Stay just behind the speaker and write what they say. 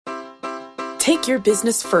Take your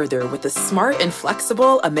business further with the smart and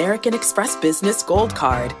flexible American Express Business Gold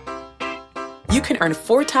Card. You can earn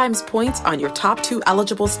 4 times points on your top 2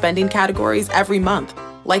 eligible spending categories every month,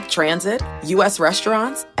 like transit, U.S.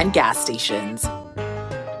 restaurants, and gas stations.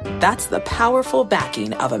 That's the powerful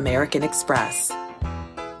backing of American Express.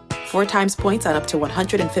 4 times points on up to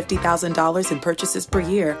 $150,000 in purchases per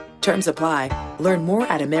year. Terms apply. Learn more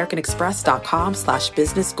at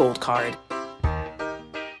americanexpress.com/businessgoldcard.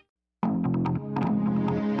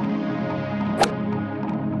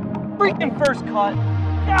 Freaking first cut.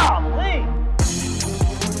 Golly.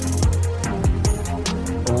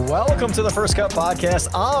 Welcome to the First Cut Podcast.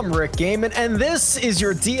 I'm Rick Gaiman, and this is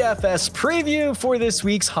your DFS preview for this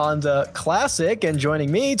week's Honda Classic. And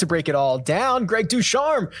joining me to break it all down, Greg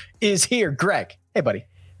Ducharme is here. Greg, hey, buddy.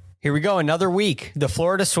 Here we go. Another week. The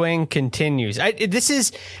Florida swing continues. This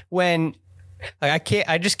is when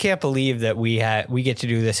I just can't believe that we get to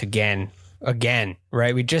do this again,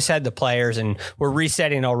 right? We just had the players and we're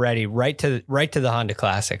resetting already right to the Honda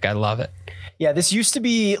Classic. I love it. Yeah, this used to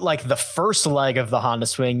be like the first leg of the Honda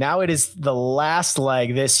swing. Now it is the last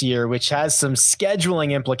leg this year, which has some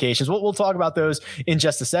scheduling implications. We'll talk about those in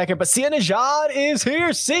just a second. But Sia Nejad is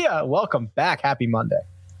here. Sia, welcome back. Happy Monday.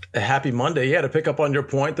 Happy Monday. Yeah, to pick up on your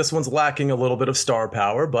point, this one's lacking a little bit of star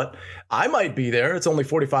power, but I might be there. It's only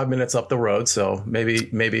 45 minutes up the road, so maybe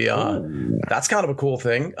that's kind of a cool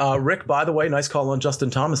thing. Rick, by the way, nice call on Justin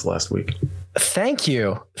Thomas last week. Thank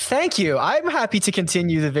you. I'm happy to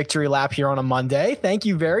continue the victory lap here on a Monday. Thank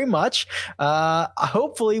you very much.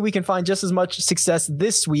 Hopefully we can find just as much success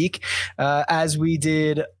this week as we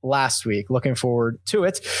did last week. Looking forward to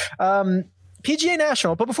it. PGA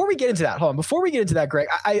National. But before we get into that, Greg,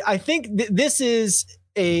 I think this is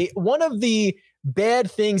one of the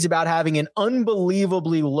bad things about having an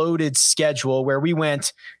unbelievably loaded schedule where we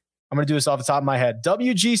went, I'm going to do this off the top of my head,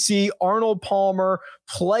 WGC, Arnold Palmer,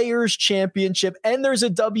 Players Championship, and there's a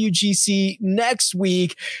WGC next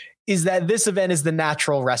week, is that this event is the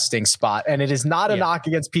natural resting spot. And it is not a knock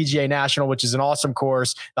against PGA National, which is an awesome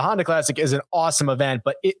course. The Honda Classic is an awesome event,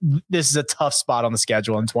 but this is a tough spot on the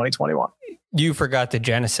schedule in 2021. You forgot the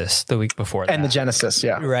Genesis the week before that. And the Genesis,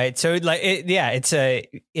 yeah. Right. So it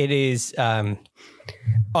is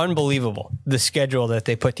unbelievable, the schedule that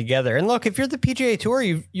they put together. And look, if you're the PGA Tour,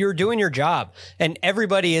 you're doing your job, and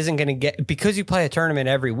everybody isn't going to get, because you play a tournament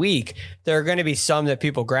every week, there are going to be some that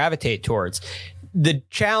people gravitate towards. The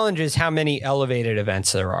challenge is how many elevated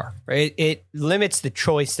events there are, right? It limits the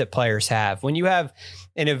choice that players have. When you have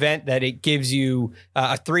an event that it gives you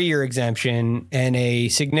a 3-year exemption and a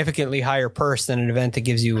significantly higher purse than an event that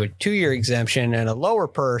gives you a 2-year exemption and a lower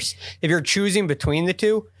purse, if you're choosing between the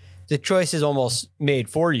two, the choice is almost made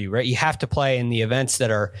for you, right? You have to play in the events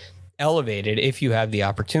that are elevated if you have the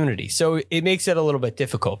opportunity. So it makes it a little bit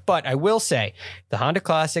difficult. But I will say the Honda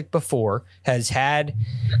Classic before has had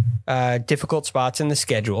difficult spots in the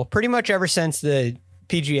schedule. Pretty much ever since the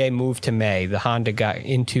PGA moved to May, the Honda got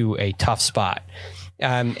into a tough spot.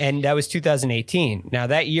 And that was 2018. Now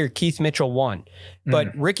that year, Keith Mitchell won,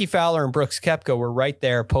 but Ricky Fowler and Brooks Koepka were right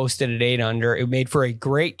there, posted at 8 under. It made for a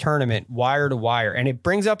great tournament, wire to wire. And it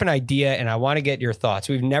brings up an idea, and I want to get your thoughts.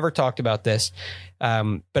 We've never talked about this,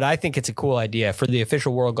 but I think it's a cool idea for the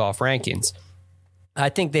official World Golf Rankings. I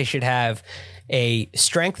think they should have a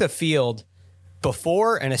strength of field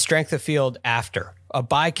before and a strength of field after, a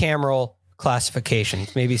bicameral classification.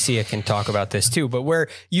 Maybe Sia can talk about this too, but where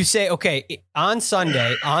you say, okay, on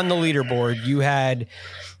Sunday on the leaderboard, you had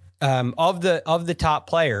of the top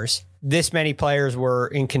players, this many players were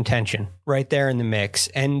in contention right there in the mix,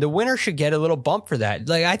 and the winner should get a little bump for that.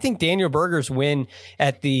 Like, I think Daniel Berger's win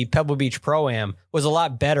at the Pebble Beach Pro-Am was a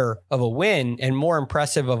lot better of a win and more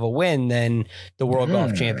impressive of a win than the World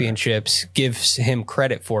Golf Championships gives him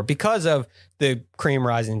credit for, because of the cream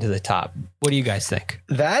rising to the top. What do you guys think?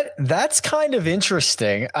 That's kind of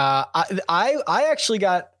interesting. I actually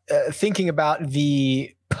got thinking about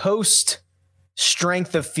the post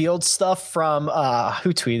strength of field stuff from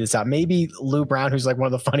who tweeted this out? Maybe Lou Brown, who's like one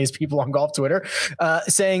of the funniest people on golf Twitter,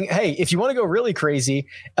 saying, hey, if you want to go really crazy,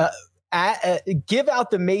 give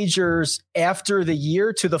out the majors after the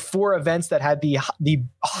year to the 4 events that had the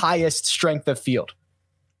highest strength of field.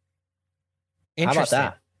 Interesting. How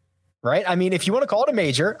about that? Right. I mean, if you want to call it a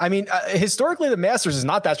major, I mean, historically, the Masters is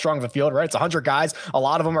not that strong of a field, right? It's 100 guys. A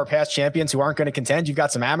lot of them are past champions who aren't going to contend. You've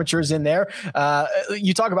got some amateurs in there.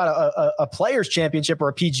 You talk about a Players Championship or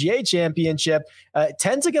a PGA Championship,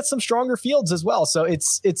 tend to get some stronger fields as well. So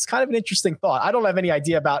it's kind of an interesting thought. I don't have any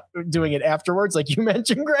idea about doing it afterwards, like you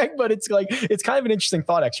mentioned, Greg, but it's kind of an interesting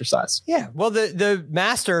thought exercise. Yeah. Well, the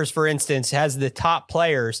Masters, for instance, has the top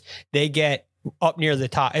players. They get up near the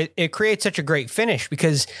top. It creates such a great finish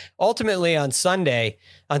because ultimately on Sunday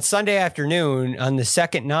afternoon, on the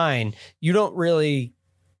second 9, you don't really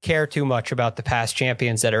care too much about the past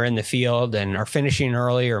champions that are in the field and are finishing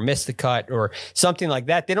early or missed the cut or something like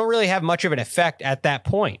that. They don't really have much of an effect at that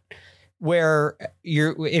point. Where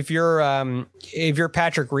if you're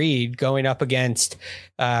Patrick Reed going up against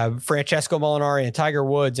Francesco Molinari and Tiger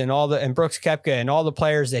Woods and Brooks Koepka and all the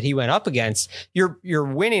players that he went up against, you're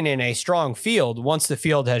winning in a strong field once the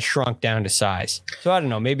field has shrunk down to size. So I don't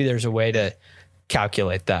know, maybe there's a way to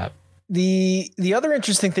calculate that. The other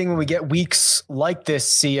interesting thing when we get weeks like this,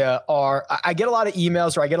 Sia, are I get a lot of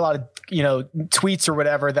emails or I get a lot of tweets or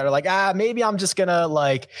whatever that are like, maybe I'm just gonna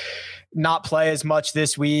not play as much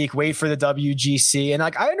this week, wait for the WGC. And I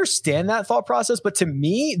understand that thought process, but to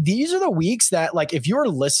me, these are the weeks that if you're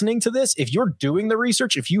listening to this, if you're doing the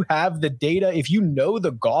research, if you have the data, if you know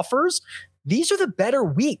the golfers, these are the better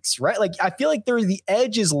weeks, right? I feel like the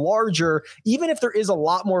edge is larger, even if there is a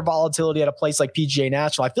lot more volatility at a place like PGA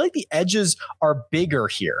National. I feel like the edges are bigger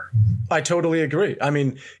here. I totally agree. I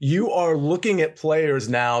mean, you are looking at players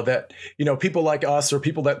now that, people like us or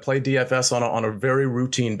people that play DFS on a very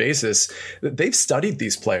routine basis, they've studied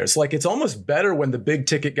these players. It's almost better when the big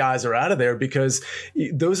ticket guys are out of there because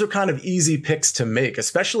those are kind of easy picks to make,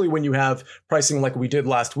 especially when you have pricing like we did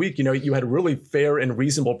last week. You had really fair and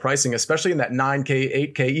reasonable pricing, especially in that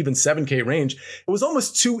 9K, 8K, even 7K range. It was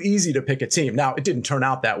almost too easy to pick a team. Now, it didn't turn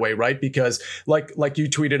out that way, right? Because like you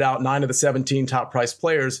tweeted out, 9 of the 17 top priced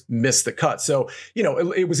players missed the cut. So,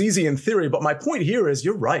 it was easy in theory. But my point here is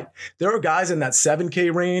you're right. There are guys in that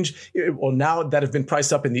 7K range, now that have been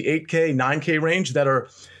priced up in the 8K, 9K range that are,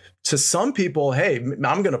 to some people, hey,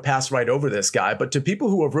 I'm going to pass right over this guy. But to people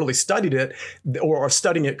who have really studied it or are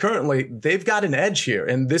studying it currently, they've got an edge here.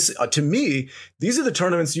 And this, to me, these are the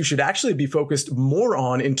tournaments you should actually be focused more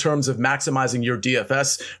on in terms of maximizing your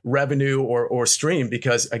DFS revenue or stream,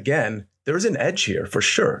 because, again, there's an edge here for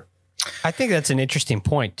sure. I think that's an interesting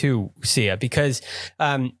point too, Sia, because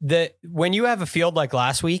when you have a field like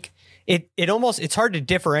last week, it's hard to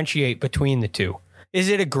differentiate between the two. Is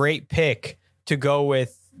it a great pick to go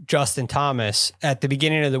with Justin Thomas at the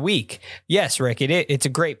beginning of the week? Yes, Rick, it's a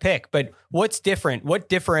great pick, but what's different? What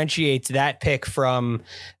differentiates that pick from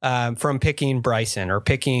picking Bryson or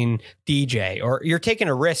picking DJ? Or you're taking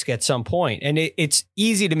a risk at some point, and it's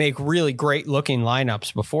easy to make really great looking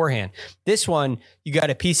lineups beforehand. This one, you got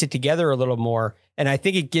to piece it together a little more, and I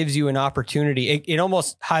think it gives you an opportunity. It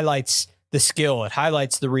almost highlights the skill. It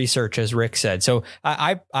highlights the research, as Rick said. So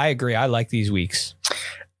I agree. I like these weeks.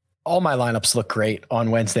 All my lineups look great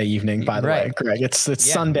on Wednesday evening, by the way, Greg. It's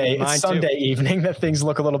Sunday. It's Sunday evening that things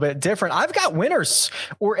look a little bit different. I've got winners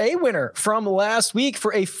or a winner from last week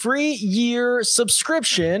for a free year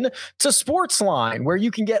subscription to Sportsline, where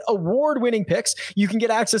you can get award-winning picks. You can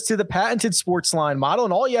get access to the patented Sportsline model,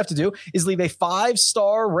 and all you have to do is leave a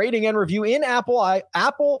 5-star rating and review in Apple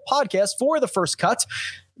Podcasts for the first cut.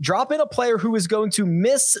 Drop in a player who is going to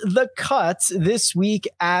miss the cut this week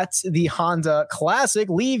at the Honda Classic.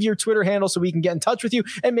 Leave your Twitter handle so we can get in touch with you,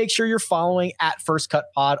 and make sure you're following at First Cut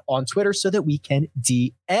Pod on Twitter so that we can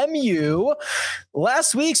DM you.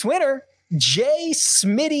 Last week's winner, J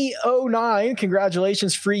Smitty09.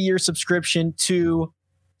 Congratulations, free year subscription to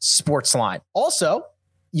Sportsline. Also,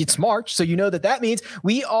 it's March, so you know that means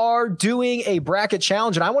we are doing a bracket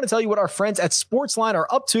challenge, and I want to tell you what our friends at Sportsline are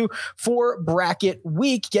up to for bracket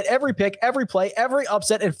week. Get every pick, every play, every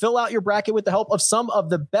upset, and fill out your bracket with the help of some of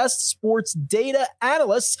the best sports data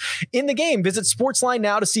analysts in the game. Visit Sportsline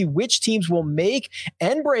now to see which teams will make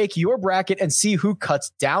and break your bracket and see who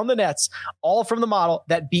cuts down the nets, all from the model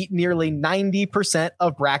that beat nearly 90%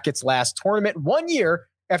 of brackets last tournament 1 year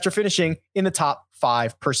after finishing in the top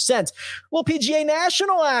 5%. Well, PGA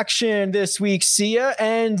National action this week, Sia.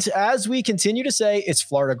 And as we continue to say, it's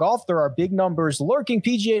Florida golf. There are big numbers lurking.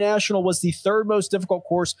 PGA National was the 3rd most difficult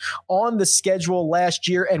course on the schedule last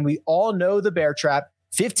year. And we all know the bear trap.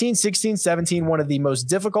 15, 16, 17, one of the most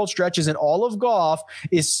difficult stretches in all of golf,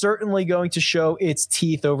 is certainly going to show its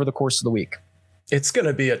teeth over the course of the week. It's going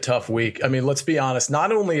to be a tough week. I mean, let's be honest.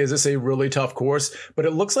 Not only is this a really tough course, but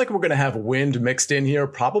it looks like we're going to have wind mixed in here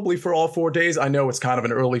probably for all 4 days. I know it's kind of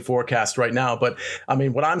an early forecast right now, but I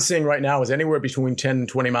mean, what I'm seeing right now is anywhere between 10 and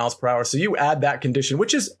 20 miles per hour. So you add that condition,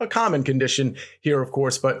 which is a common condition here, of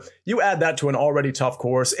course, but you add that to an already tough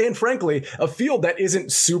course and, frankly, a field that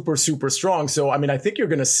isn't super, super strong. So, I mean, I think you're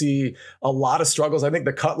going to see a lot of struggles. I think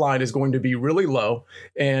the cut line is going to be really low,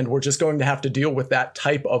 and we're just going to have to deal with that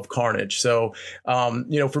type of carnage. So,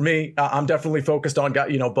 for me, I'm definitely focused on,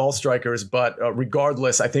 ball strikers, but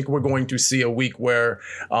regardless, I think we're going to see a week where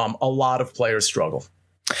a lot of players struggle.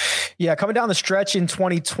 Yeah, coming down the stretch in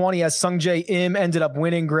 2020 as Sungjae Im ended up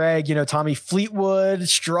winning, Greg, Tommy Fleetwood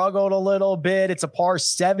struggled a little bit. It's a par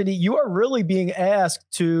 70. You are really being asked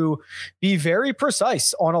to be very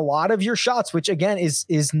precise on a lot of your shots, which again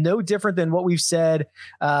is no different than what we've said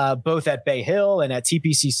both at Bay Hill and at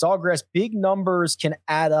TPC Sawgrass. Big numbers can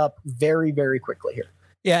add up very, very quickly here.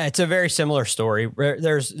 Yeah, it's a very similar story.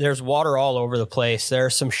 There's water all over the place. There are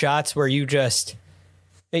some shots where you just,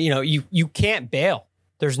 you can't bail.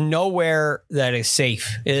 There's nowhere that is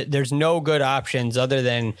safe. There's no good options other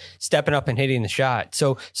than stepping up and hitting the shot.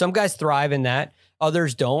 So some guys thrive in that.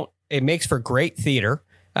 Others don't. It makes for great theater.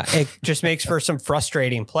 It just makes for some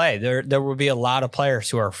frustrating play. There will be a lot of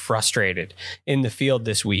players who are frustrated in the field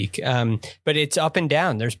this week. But it's up and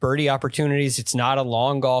down. There's birdie opportunities. It's not a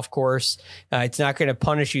long golf course. It's not going to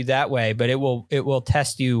punish you that way, but it will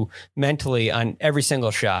test you mentally on every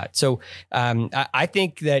single shot. So I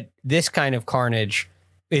think that this kind of carnage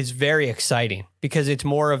is very exciting because it's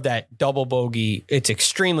more of that double bogey. It's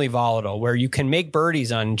extremely volatile where you can make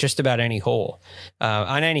birdies on just about any hole.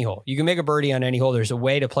 On any hole. You can make a birdie on any hole. There's a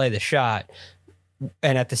way to play the shot.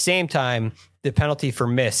 And at the same time, the penalty for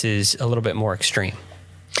miss is a little bit more extreme.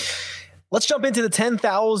 Let's jump into the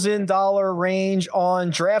 $10,000 range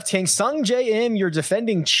on DraftKings. Sungjae Im, your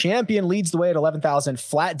defending champion, leads the way at 11,000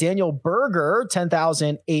 flat. Daniel Berger,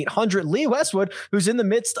 10,800. Lee Westwood, who's in the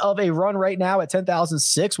midst of a run right now at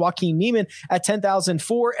 10,006. Joaquin Niemann at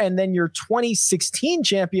 10,004. And then your 2016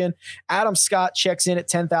 champion, Adam Scott, checks in at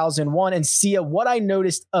 10,001. And Sia, what I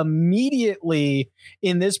noticed immediately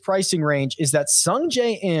in this pricing range is that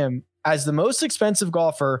Sungjae Im, as the most expensive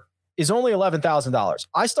golfer, is only $11,000.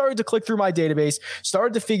 I started to click through my database,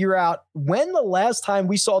 started to figure out when the last time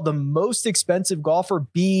we saw the most expensive golfer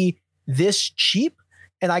be this cheap.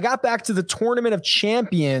 And I got back to the Tournament of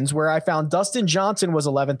Champions where I found Dustin Johnson was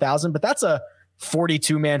 11,000, but that's a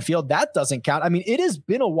 42-man field. That doesn't count. I mean, it has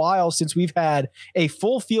been a while since we've had a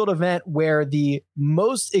full field event where the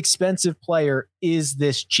most expensive player is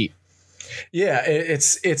this cheap. Yeah,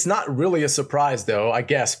 it's not really a surprise, though, I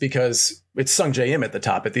guess, because it's Sungjae Im at the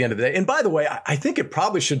top at the end of the day. And by the way, I think it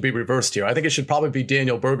probably should be reversed here. I think it should probably be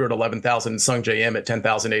Daniel Berger at 11,000 and Sungjae Im at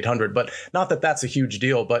 10,800. But not that that's a huge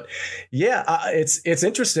deal. But yeah, it's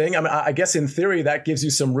interesting. I mean, I guess in theory, that gives you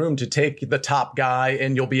some room to take the top guy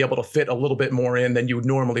and you'll be able to fit a little bit more in than you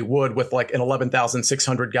normally would with like an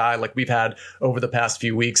 11,600 guy like we've had over the past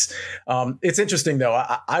few weeks. It's interesting, though.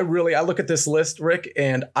 I look at this list, Rick,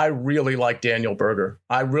 and I really like Daniel Berger.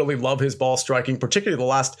 I really love his ball striking, particularly the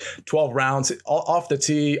last 12 rounds off the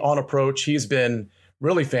tee on approach. He's been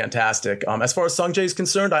really fantastic. As far as Sungjae is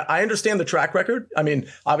concerned, I understand the track record. I mean,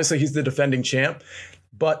 obviously he's the defending champ,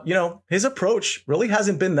 but his approach really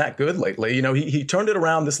hasn't been that good lately. He turned it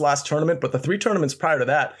around this last tournament, but the 3 tournaments prior to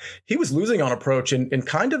that, he was losing on approach in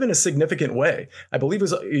kind of in a significant way. I believe it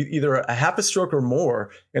was either a half a stroke or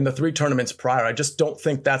more in the 3 tournaments prior. I just don't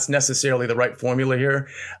think that's necessarily the right formula here.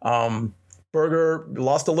 Berger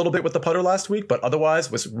lost a little bit with the putter last week, but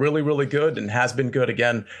otherwise was really, really good and has been good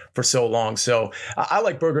again for so long. So I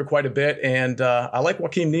like Berger quite a bit, and I like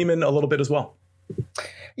Joaquin Niemann a little bit as well.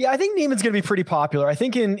 Yeah, I think Niemann's going to be pretty popular. I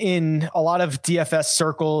think in a lot of DFS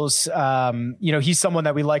circles, he's someone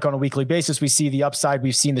that we like on a weekly basis. We see the upside.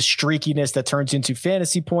 We've seen the streakiness that turns into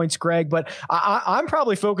fantasy points, Greg. But I'm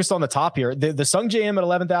probably focused on the top here. The Sungjae Im at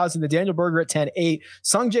 11,000, the Daniel Berger at 10,800.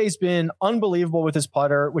 Sungjae's been unbelievable with his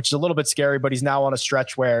putter, which is a little bit scary, but he's now on a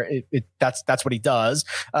stretch where that's what he does.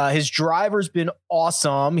 His driver's been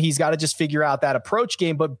awesome. He's got to just figure out that approach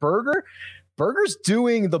game. But Berger's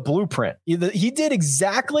doing the blueprint. He did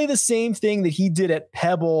exactly the same thing that he did at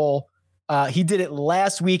Pebble. He did it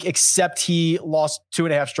last week, except he lost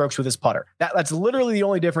 2.5 strokes with his putter. That's literally the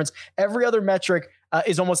only difference. Every other metric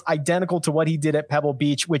is almost identical to what he did at Pebble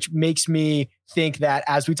Beach, which makes me think that,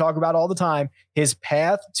 as we talk about all the time, his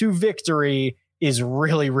path to victory is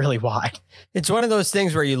really, really wide. It's one of those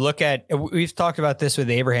things where you look at, we've talked about this with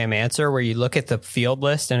Abraham Answer, where you look at the field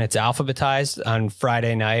list and it's alphabetized on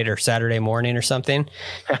Friday night or Saturday morning or something.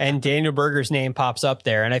 And Daniel Berger's name pops up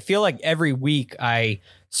there. And I feel like every week I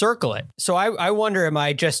circle it. So I wonder, am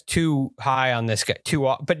I just too high on this guy?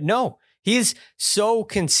 But no. He's so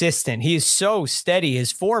consistent. He is so steady.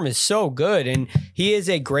 His form is so good, and he is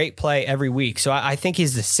a great play every week. So I think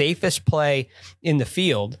he's the safest play in the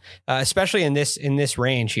field, especially in this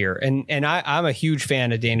range here. And I'm a huge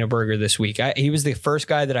fan of Daniel Berger this week. He was the first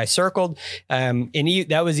guy that I circled, and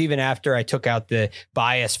that was even after I took out the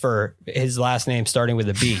bias for his last name starting with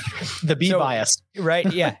a B. The B bias.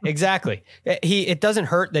 Right. Yeah, exactly. It doesn't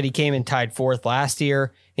hurt that he came in tied 4th last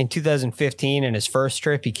year. In 2015, in his first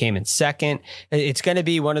trip, he came in second. It's going to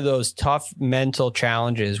be one of those tough mental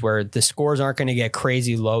challenges where the scores aren't going to get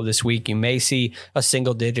crazy low this week. You may see a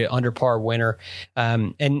single-digit under par winner.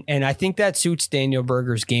 And I think that suits Daniel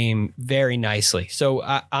Berger's game very nicely. So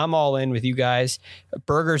I'm all in with you guys.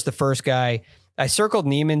 Berger's the first guy. I circled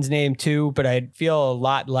Neiman's name too, but I feel a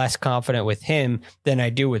lot less confident with him than I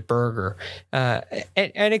do with Berger. And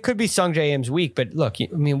it could be Sung Jae Im's week, but look, I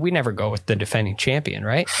mean, we never go with the defending champion,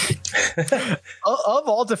 right? Of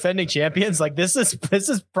all defending champions, like this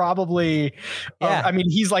is probably, I mean,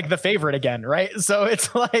 he's like the favorite again, right? So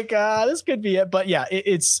it's like, this could be it, but yeah,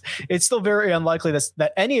 it's still very unlikely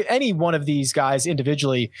that any one of these guys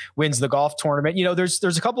individually wins the golf tournament. You know, there's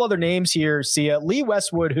a couple other names here. See, Lee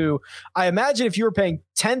Westwood, who I imagine if you were paying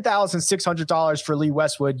 $10,600 for Lee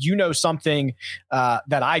Westwood, you know something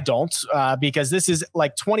that I don't, because this is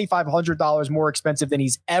like $2,500 more expensive than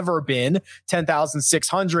he's ever been,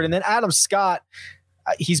 $10,600. And then Adam Scott,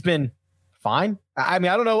 he's been fine. I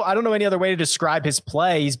mean, I don't know any other way to describe his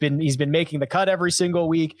play. He's been making the cut every single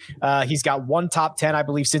week. He's got one top 10, I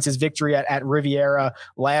believe, since his victory at Riviera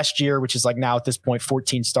last year, which is like now at this point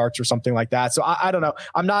 14 starts or something like that. So I don't know.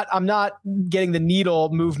 I'm not getting the needle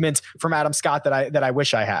movement from Adam Scott that I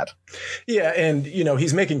wish I had. Yeah, and you know,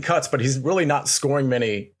 he's making cuts, but he's really not scoring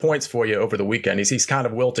many points for you over the weekend. He's kind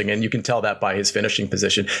of wilting, and you can tell that by his finishing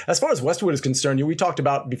position. As far as Westwood is concerned, we talked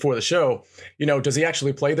about before the show, you know, does he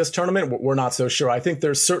actually play this tournament? We're not so sure. I think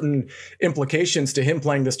there's certain implications to him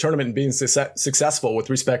playing this tournament and being successful with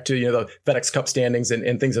respect to, you know, the FedEx Cup standings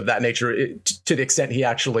and things of that nature, to the extent he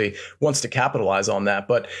actually wants to capitalize on that.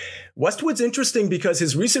 But Westwood's interesting because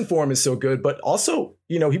his recent form is so good, but also,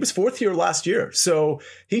 you know, he was fourth here last year. So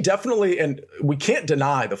he definitely, and we can't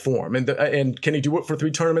deny the form. And can he do it for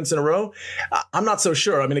 3 tournaments in a row? I'm not so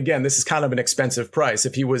sure. I mean, again, this is kind of an expensive price.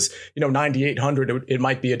 If he was, you know, 9,800, it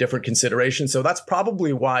might be a different consideration. So that's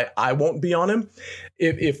probably why I won't be on him.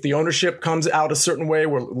 If the ownership comes out a certain way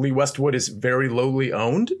where Lee Westwood is very lowly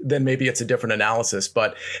owned, then maybe it's a different analysis.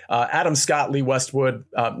 But Adam Scott, Lee Westwood,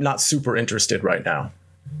 not super interested right now.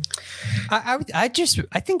 I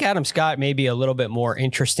think Adam Scott may be a little bit more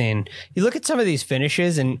interesting. You look at some of these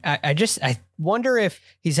finishes, and I wonder if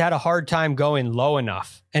he's had a hard time going low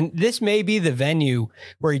enough. And this may be the venue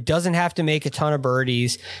where he doesn't have to make a ton of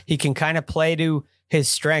birdies. He can kind of play to his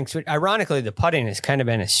strengths. Ironically, the putting has kind of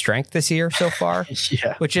been his strength this year so far,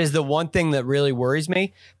 which is the one thing that really worries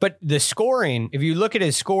me. But the scoring, if you look at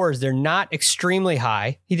his scores, they're not extremely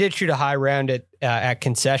high. He did shoot a high round at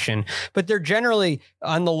concession, but they're generally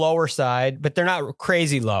on the lower side, but they're not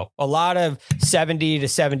crazy low. A lot of 70 to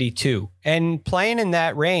 72, and playing in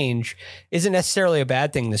that range isn't necessarily a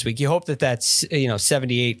bad thing this week. You hope that that's, you know,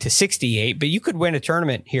 78 to 68, but you could win a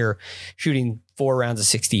tournament here shooting 4 rounds of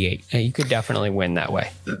 68. You could definitely win that way.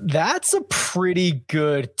 That's a pretty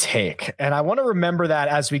good take. And I want to remember that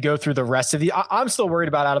as we go through the rest of the, I'm still worried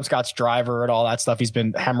about Adam Scott's driver and all that stuff. He's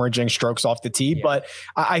been hemorrhaging strokes off the tee, but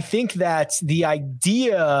I think that the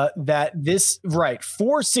idea that this, right,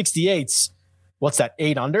 468s, what's that,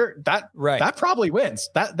 8 under? That probably wins.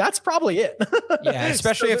 That's probably it. Yeah,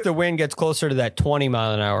 especially if the wind gets closer to that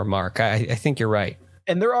 20-mile-an-hour mark. I think you're right.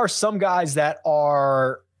 And there are some guys that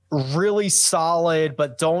are really solid,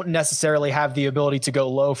 but don't necessarily have the ability to go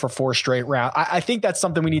low for 4 straight rounds. I think that's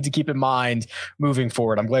something we need to keep in mind moving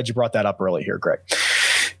forward. I'm glad you brought that up early here, Greg.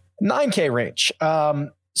 9K range.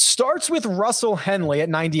 Starts with Russell Henley at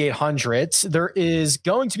 9,800. There is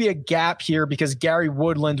going to be a gap here because Gary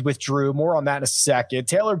Woodland withdrew. More on that in a second.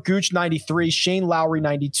 Taylor Gooch, 93. Shane Lowry,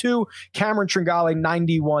 92. Cameron Tringale,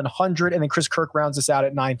 9,100. And then Chris Kirk rounds us out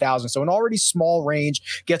at 9,000. So an already small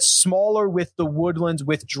range gets smaller with the Woodland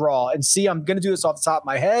withdrawal. And see, I'm going to do this off the top of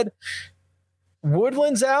my head.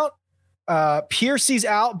 Woodland's out. Piercy's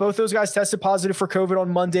out. Both those guys tested positive for COVID on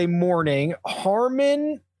Monday morning.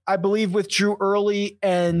 Harmon, I believe, withdrew early,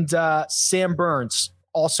 and Sam Burns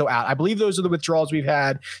also out. I believe those are the withdrawals we've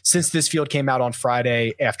had since this field came out on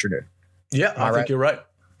Friday afternoon. Yeah, I think you're right.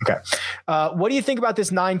 Okay. What do you think about this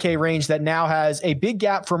 9K range that now has a big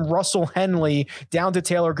gap from Russell Henley down to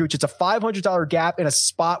Taylor Gooch? It's a $500 gap in a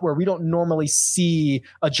spot where we don't normally see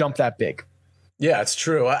a jump that big. Yeah, it's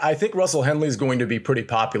true. I think Russell Henley is going to be pretty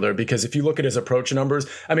popular because if you look at his approach numbers,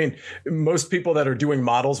 I mean, most people that are doing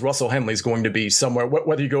models, Russell Henley is going to be somewhere,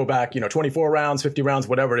 whether you go back, 24 rounds, 50 rounds,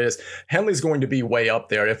 whatever it is, Henley's going to be way up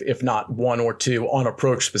there, if not 1 or 2 on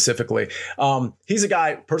approach specifically. He's a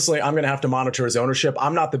guy, personally, I'm going to have to monitor his ownership.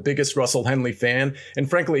 I'm not the biggest Russell Henley fan. And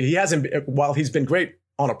frankly, he hasn't, while he's been great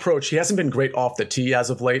on approach. He hasn't been great off the tee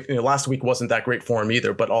as of late. Last week wasn't that great for him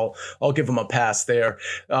either, but I'll give him a pass there.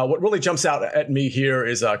 What really jumps out at me here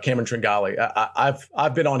is Cameron Tringale.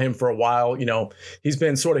 I've been on him for a while. He's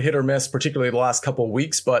been sort of hit or miss, particularly the last couple of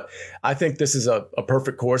weeks, but I think this is a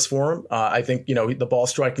perfect course for him. I think, the ball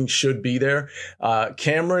striking should be there.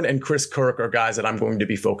 Cameron and Chris Kirk are guys that I'm going to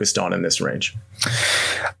be focused on in this range.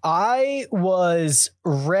 I was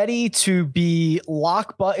ready to be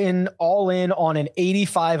lock button all in on an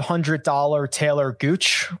 $8,500 Taylor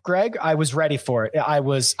Gooch, Greg. I was ready for it. I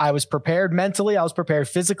was prepared mentally. I was prepared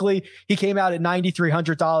physically. He came out at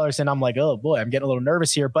 $9,300 and I'm like, oh boy, I'm getting a little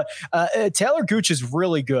nervous here. But Taylor Gooch is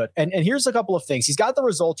really good. And here's a couple of things. He's got the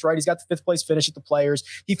results right. He's got the 5th place finish at the Players.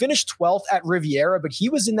 He finished 12th at Riviera, but he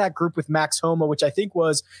was in that group with Max Homa, which I think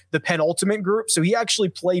was the penultimate group. So he actually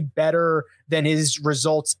played better than his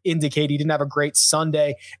results indicate. He didn't have a great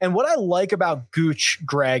Sunday. And what I like about Gooch,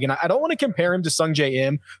 Greg, and I don't want to compare him to Sung J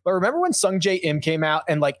Im, but remember when Sung J Im came out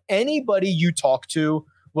and like anybody you talk to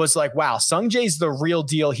was like, wow, Sung Jae's the real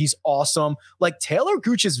deal. He's awesome. Like Taylor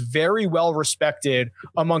Gooch is very well respected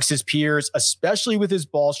amongst his peers, especially with his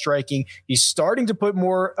ball striking. He's starting to put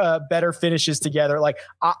more better finishes together. Like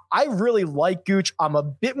I really like Gooch. I'm a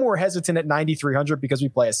bit more hesitant at 9,300 because we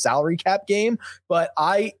play a salary cap game, but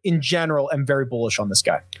I, in general, am very bullish on this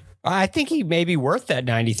guy. I think he may be worth that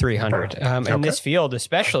 9,300 in this field,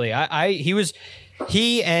 especially.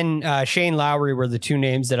 He and Shane Lowry were the two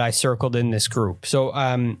names that I circled in this group. So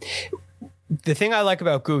the thing I like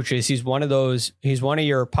about Gooch is he's one of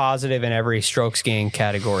your positive in every strokes gain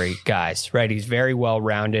category guys, right? He's very well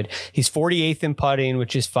rounded. He's 48th in putting,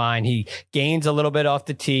 which is fine. He gains a little bit off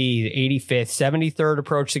the tee, 85th, 73rd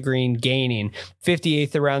approach the green, gaining,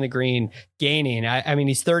 58th around the green, gaining. I mean,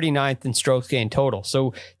 he's 39th in strokes gain total.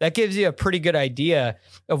 So that gives you a pretty good idea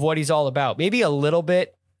of what he's all about. Maybe a little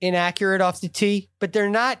bit inaccurate off the tee, but they're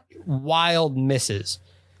not wild misses.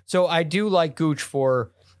 So I do like Gooch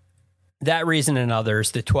for that reason and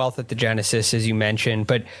others, the 12th at the Genesis, as you mentioned.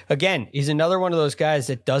 But again, he's another one of those guys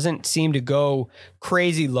that doesn't seem to go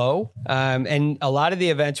crazy low. And a lot of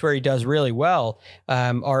the events where he does really well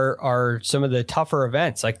are some of the tougher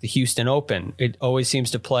events, like the Houston Open. It always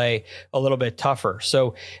seems to play a little bit tougher.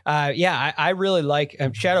 So I really like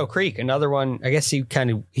Shadow Creek, another one. I guess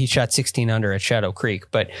he shot 16 under at Shadow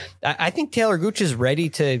Creek. But I think Taylor Gooch is ready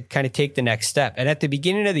to kind of take the next step. And at the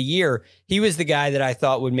beginning of the year, he was the guy that I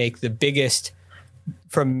thought would make the biggest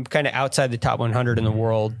from kind of outside the top 100 in the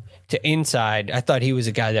world to inside. I thought he was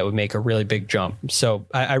a guy that would make a really big jump. So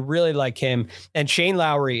I really like him. And Shane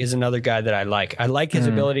Lowry is another guy that I like. I like his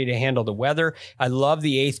ability to handle the weather. I love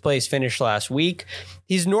the 8th place finish last week.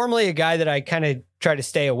 He's normally a guy that I kind of try to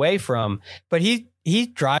stay away from, but he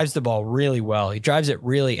drives the ball really well. He drives it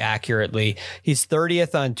really accurately. He's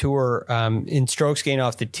 30th on tour in strokes gain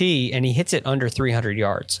off the tee, and he hits it under 300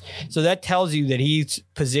 yards. So that tells you that he's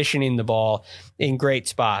positioning the ball in great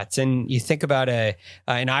spots. And you think about an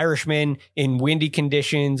Irishman in windy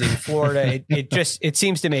conditions in Florida, it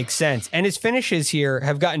seems to make sense. And his finishes here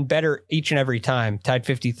have gotten better each and every time. Tied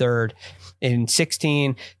 53rd in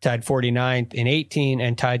 16, tied 49th in 18,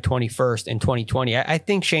 and tied 21st in 2020. I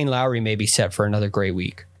think Shane Lowry may be set for another great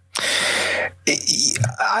week.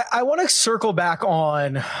 I want to circle back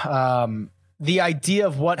on the idea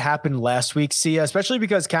of what happened last week, Sia, especially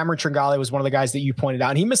because Cameron Tringale was one of the guys that you pointed out,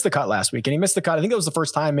 and he missed the cut last week. And he missed the cut. I think it was the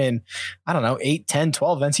first time in, 8, 10,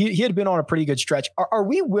 12 events. He had been on a pretty good stretch. Are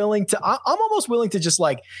we willing to, I'm almost willing to just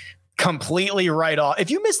like completely write off.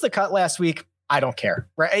 If you missed the cut last week, I don't care,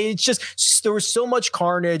 right? It's just, there was so much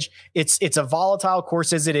carnage. It's a volatile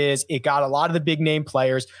course as it is. It got a lot of the big name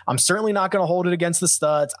players. I'm certainly not going to hold it against the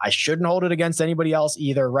studs. I shouldn't hold it against anybody else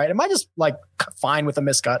either, right? Am I just like fine with a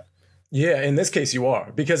miscut? Yeah, in this case you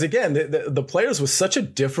are, because again, the Players was such a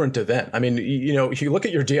different event. I mean, if you look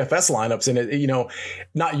at your DFS lineups and it,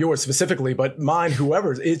 not yours specifically, but mine,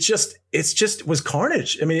 whoever's, it's just was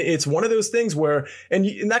carnage. I mean, it's one of those things where, and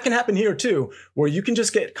that can happen here too, where you can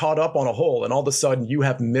just get caught up on a hole and all of a sudden you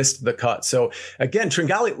have missed the cut. So again,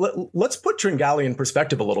 Tringale, let's put Tringale in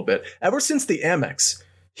perspective a little bit. Ever since the Amex,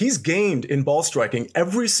 he's gained in ball striking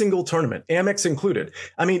every single tournament, Amex included.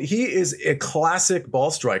 I mean, he is a classic ball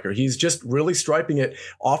striker. He's just really striping it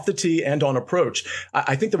off the tee and on approach.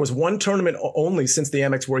 I think there was one tournament only since the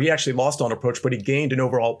Amex where he actually lost on approach, but he gained in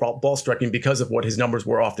overall ball striking because of what his numbers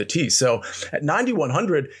were off the tee. So at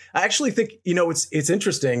 9,100, I actually think, it's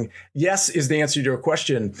interesting. Yes is the answer to your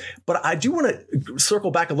question, but I do want to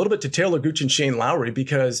circle back a little bit to Taylor Gooch and Shane Lowry,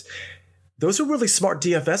 because those are really smart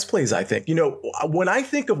DFS plays, I think. When I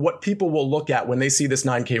think of what people will look at when they see this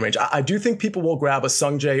 9K range, I do think people will grab a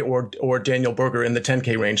Sungjae or Daniel Berger in the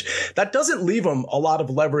 10K range. That doesn't leave them a lot of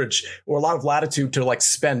leverage or a lot of latitude to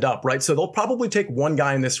spend up, right? So they'll probably take one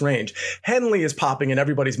guy in this range. Henley is popping in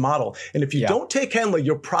everybody's model. And if you don't take Henley,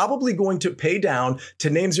 you're probably going to pay down to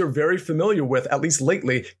names you're very familiar with, at least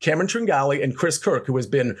lately, Cameron Tringali and Chris Kirk, who has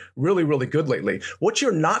been really, really good lately. What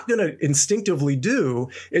you're not going to instinctively do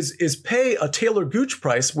is pay a Taylor Gooch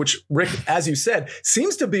price, which, Rick, as you said,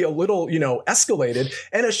 seems to be a little, escalated,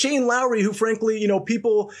 and a Shane Lowry, who frankly,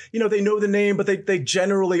 people, they know the name, but they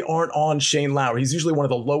generally aren't on Shane Lowry. He's usually one of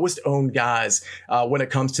the lowest owned guys when it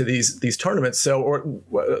comes to these tournaments. So, or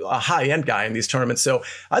a high end guy in these tournaments. So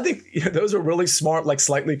I think those are really smart,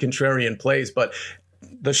 slightly contrarian plays, but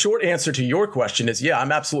the short answer to your question is, yeah,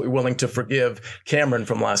 I'm absolutely willing to forgive Cameron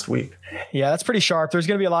from last week. Yeah, that's pretty sharp. There's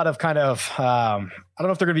going to be a lot of kind of, I don't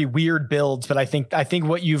know if they're going to be weird builds, but I think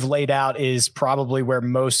what you've laid out is probably where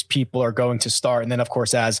most people are going to start. And then, of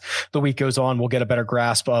course, as the week goes on, we'll get a better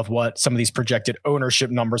grasp of what some of these projected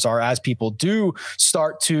ownership numbers are as people do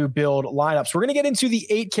start to build lineups. We're going to get into the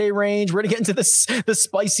 8K range. We're going to get into the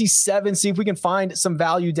spicy 7, see if we can find some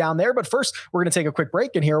value down there. But first, we're going to take a quick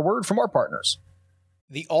break and hear a word from our partners.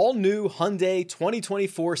 The all-new Hyundai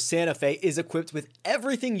 2024 Santa Fe is equipped with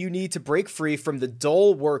everything you need to break free from the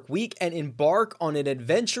dull work week and embark on an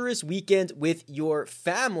adventurous weekend with your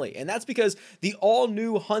family. And that's because the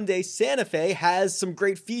all-new Hyundai Santa Fe has some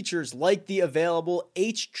great features like the available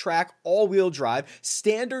H-Track all-wheel drive,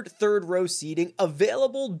 standard third-row seating,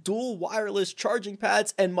 available dual wireless charging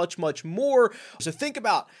pads, and much, much more. So think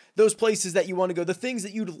about those places that you want to go, the things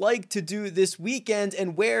that you'd like to do this weekend,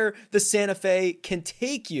 and where the Santa Fe can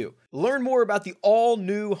take you. Learn more about the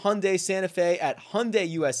all-new Hyundai Santa Fe at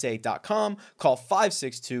HyundaiUSA.com. Call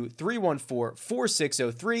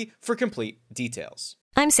 562-314-4603 for complete details.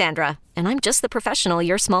 I'm Sandra, and I'm just the professional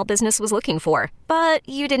your small business was looking for. But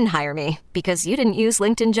you didn't hire me because you didn't use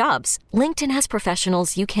LinkedIn Jobs. LinkedIn has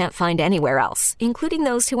professionals you can't find anywhere else, including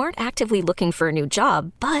those who aren't actively looking for a new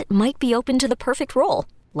job, but might be open to the perfect role.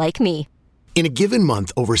 Like me. In a given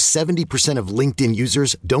month, over 70% of LinkedIn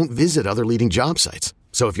users don't visit other leading job sites.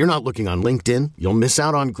 So if you're not looking on LinkedIn, you'll miss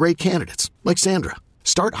out on great candidates like Sandra.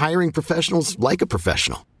 Start hiring professionals like a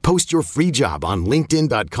professional. Post your free job on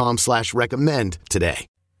linkedin.com/recommend today.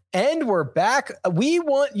 And we're back. We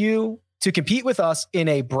want you to compete with us in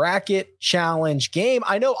a bracket challenge game.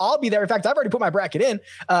 I know I'll be there. In fact, I've already put my bracket in.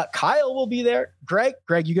 Kyle will be there. Greg,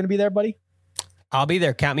 you going to be there, buddy? I'll be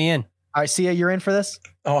there. Count me in. All right, Sia, you're in for this?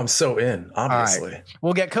 Oh, I'm so in, obviously. Right.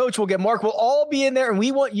 We'll get Coach, we'll get Mark, we'll all be in there, and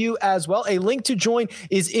we want you as well. A link to join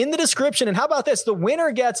is in the description. And how about this? The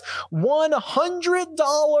winner gets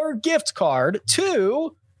 $100 gift card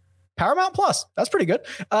to Paramount Plus. That's pretty good.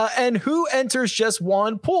 And who enters just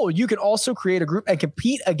one pool? You can also create a group and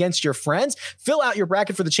compete against your friends. Fill out your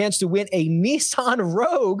bracket for the chance to win a Nissan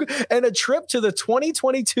Rogue and a trip to the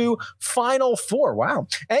 2022 Final Four. Wow.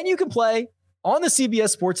 And you can play on the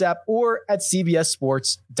CBS Sports app or at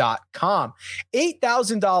cbssports.com.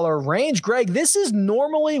 $8,000 range. Greg, this is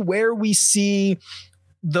normally where we see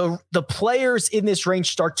the players in this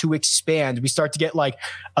range start to expand. We start to get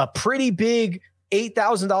a pretty big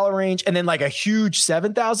 $8,000 range and then a huge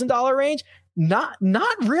 $7,000 range. Not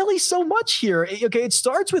really so much here. Okay, it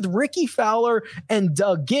starts with Ricky Fowler and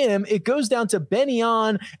Doug Gim. It goes down to Benny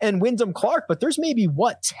On and Wyndham Clark, but there's maybe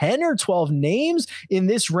 10 or 12 names in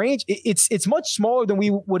this range. It's much smaller than we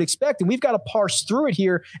would expect, and we've got to parse through it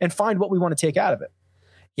here and find what we want to take out of it.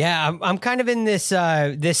 Yeah, I'm kind of in this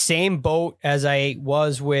same boat as I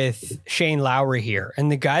was with Shane Lowry here,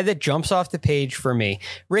 and the guy that jumps off the page for me,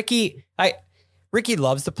 Ricky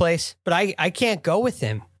loves the place, but I can't go with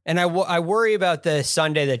him. And I worry about the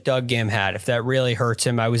Sunday that Doug Gim had, if that really hurts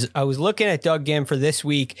him. I was looking at Doug Gim for this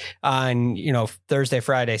week on, Thursday,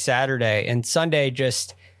 Friday, Saturday, and Sunday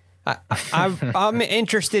just, I'm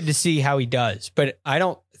interested to see how he does, but I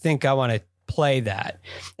don't think I want to play that.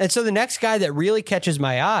 And so the next guy that really catches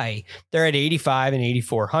my eye, they're at 85 and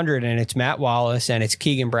 8,400, and it's Matt Wallace and it's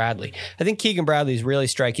Keegan Bradley. I think Keegan Bradley is really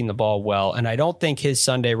striking the ball well, and I don't think his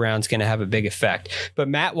Sunday round's going to have a big effect. But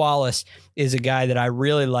Matt Wallace is a guy that I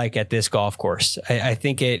really like at this golf course. I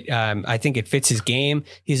think it fits his game.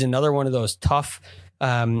 He's another one of those tough.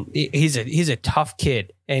 He's a tough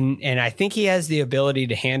kid, and I think he has the ability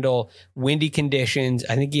to handle windy conditions.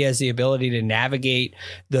 I think he has the ability to navigate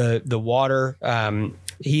the water.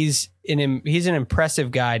 He's an impressive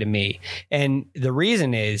guy to me, and the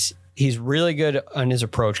reason is he's really good on his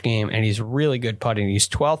approach game, and he's really good putting. He's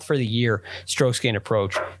 12th for the year, strokes gained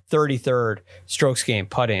approach, 33rd strokes gained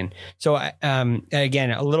putting. So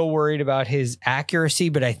again, a little worried about his accuracy,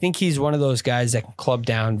 but I think he's one of those guys that can club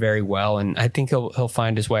down very well, and I think he'll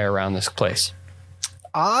find his way around this place.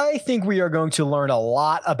 I think we are going to learn a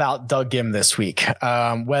lot about Doug Ghim this week,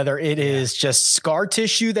 whether it is just scar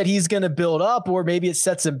tissue that he's going to build up, or maybe it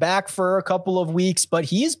sets him back for a couple of weeks. But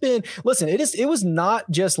he's been, listen, it was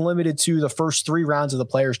not just limited to the first 3 rounds of the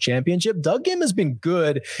Players Championship. Doug Ghim has been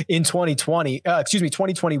good in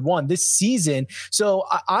 2021 this season. So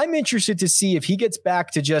I'm interested to see if he gets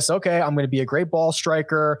back to just, okay, I'm going to be a great ball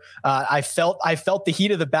striker. I felt the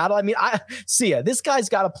heat of the battle. I mean, this guy's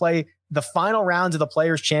got to play the final rounds of the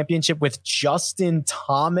Players Championship with Justin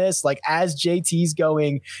Thomas, like as JT's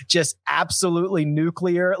going just absolutely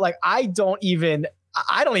nuclear. Like I don't even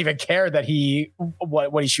care that he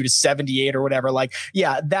shoot is 78 or whatever. Like,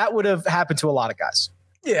 yeah, that would have happened to a lot of guys.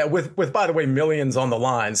 Yeah, with by the way, millions on the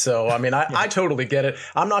line. So, I mean, I totally get it.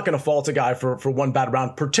 I'm not going to fault a guy for one bad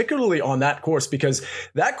round, particularly on that course, because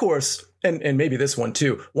that course, and maybe this one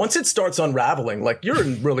too, once it starts unraveling, like you're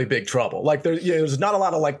in really big trouble. Like there's not a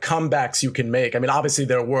lot of like comebacks you can make. I mean, obviously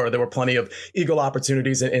there were plenty of eagle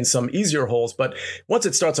opportunities in some easier holes, but once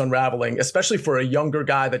it starts unraveling, especially for a younger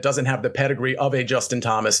guy that doesn't have the pedigree of a Justin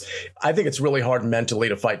Thomas, I think it's really hard mentally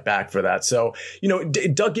to fight back for that. So,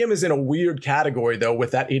 Doug Ghim is in a weird category though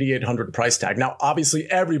with that 8,800 price tag. Now, obviously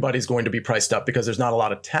everybody's going to be priced up because there's not a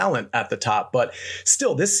lot of talent at the top, but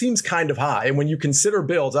still this seems kind of high. And when you consider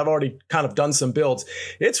builds, I've already kind of done some builds.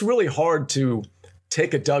 It's really hard to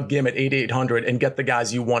take a Doug Ghim at 8,800 and get the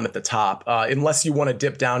guys you want at the top, unless you want to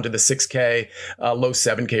dip down to the 6K, low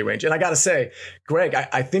 7K range. And I got to say, Greg,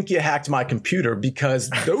 I think you hacked my computer, because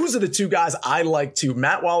those are the 2 guys I like too,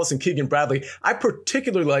 Matt Wallace and Keegan Bradley. I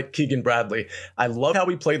particularly like Keegan Bradley. I love how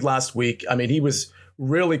he played last week. I mean, he was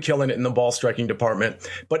really killing it in the ball striking department.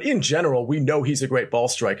 But in general, we know he's a great ball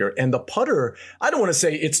striker. And the putter, I don't want to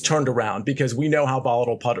say it's turned around, because we know how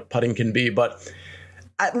volatile putting can be. But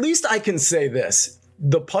at least I can say this.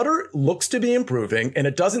 The putter looks to be improving, and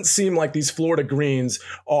it doesn't seem like these Florida greens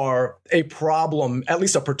are a problem, at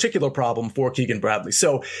least a particular problem for Keegan Bradley.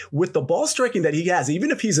 So with the ball striking that he has, even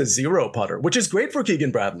if he's a 0 putter, which is great for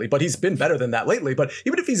Keegan Bradley, but he's been better than that lately. But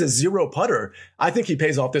even if he's a 0 putter, I think he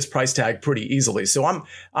pays off this price tag pretty easily. So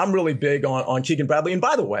I'm really big on Keegan Bradley. And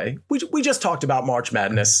by the way, we just talked about March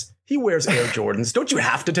Madness. He wears Air Jordans. Don't you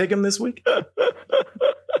have to take him this week?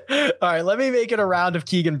 All right, let me make it a round of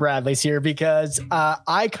Keegan Bradley's here, because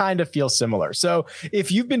I kind of feel similar. So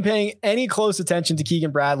if you've been paying any close attention to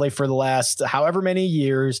Keegan Bradley for the last however many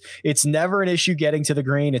years, it's never an issue getting to the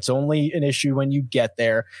green. It's only an issue when you get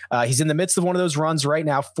there. He's in the midst of one of those runs right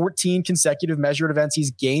now, 14 consecutive measured events.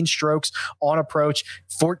 He's gained strokes on approach,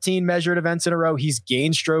 14 measured events in a row. He's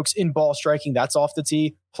gained strokes in ball striking. That's off the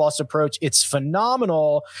tee plus approach. It's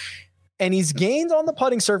phenomenal. And he's gained on the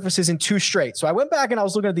putting surfaces in 2 straight. So I went back and I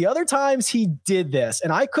was looking at the other times he did this,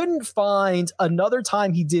 and I couldn't find another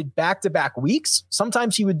time he did back-to-back weeks.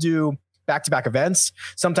 Sometimes he would do back-to-back events.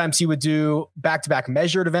 Sometimes he would do back-to-back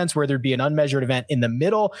measured events where there'd be an unmeasured event in the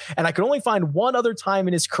middle. And I could only find one other time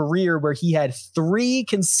in his career where he had 3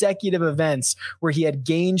 consecutive events where he had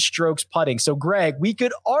gained strokes putting. So Greg, we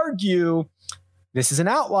could argue this is an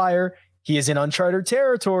outlier. He is in uncharted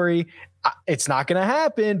territory. It's not going to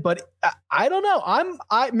happen, but I don't know.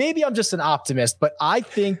 Maybe I'm just an optimist, but I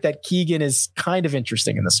think that Keegan is kind of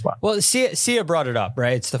interesting in this spot. Well, Sia brought it up,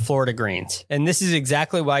 right? It's the Florida greens. And this is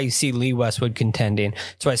exactly why you see Lee Westwood contending.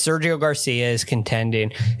 It's why Sergio Garcia is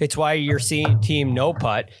contending. It's why you're seeing Team No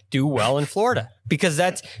Putt do well in Florida, because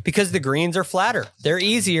the greens are flatter. They're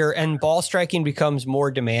easier, and ball striking becomes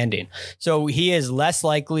more demanding. So he is less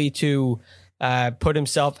likely to put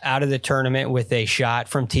himself out of the tournament with a shot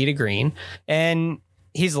from tee to green, and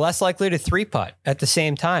he's less likely to 3-putt at the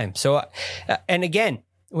same time. So, and again,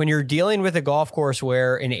 when you're dealing with a golf course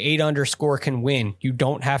where an 8 score can win, you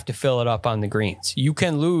don't have to fill it up on the greens. You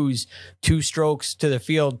can lose 2 strokes to the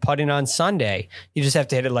field putting on Sunday. You just have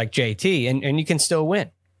to hit it like JT, and you can still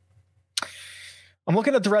win. I'm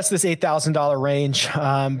looking at the rest of this $8,000 range.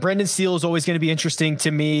 Brendan Steele is always going to be interesting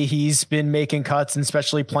to me. He's been making cuts and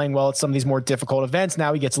especially playing well at some of these more difficult events.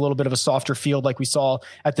 Now he gets a little bit of a softer field like we saw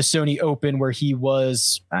at the Sony Open, where he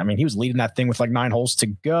was leading that thing with like 9 holes to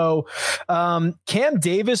go. Cam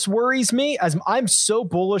Davis worries me, as I'm so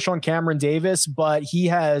bullish on Cameron Davis, but he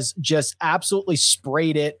has just absolutely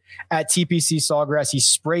sprayed it at TPC Sawgrass. He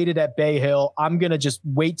sprayed it at Bay Hill. I'm going to just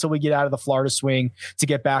wait till we get out of the Florida swing to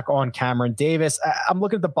get back on Cameron Davis. I'm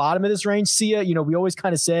looking at the bottom of this range. Sia, we always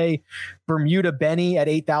kind of say Bermuda Benny at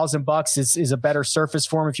 $8,000 is a better surface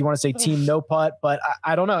for him if you want to say team no putt. But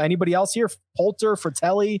I don't know. Anybody else here? Poulter,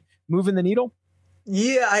 Fratelli moving the needle?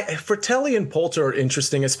 Yeah, Fratelli and Poulter are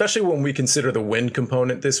interesting, especially when we consider the wind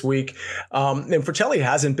component this week. And Fratelli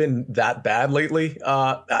hasn't been that bad lately.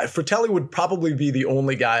 Fratelli would probably be the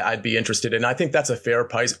only guy I'd be interested in. I think that's a fair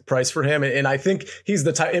price for him. And I think he's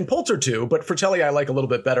the type, and Poulter too, but Fratelli I like a little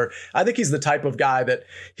bit better. I think he's the type of guy that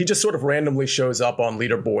he just sort of randomly shows up on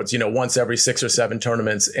leaderboards, once every 6 or 7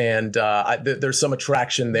 tournaments. And there's some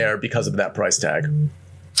attraction there because of that price tag.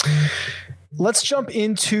 Let's jump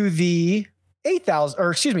into the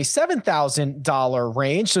 $7,000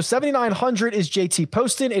 range. So 7,900 is JT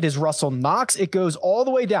Poston. It is Russell Knox. It goes all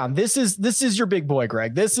the way down. This is your big boy,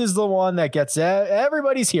 Greg. This is the one that gets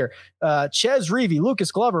everybody's here. Ches Reavie,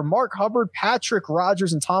 Lucas Glover, Mark Hubbard, Patrick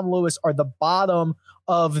Rogers, and Tom Lewis are the bottom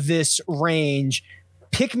of this range.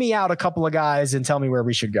 Pick me out a couple of guys and tell me where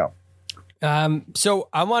we should go. So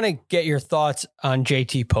I want to get your thoughts on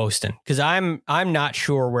JT Poston, because I'm not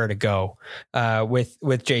sure where to go with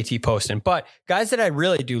JT Poston. But guys that I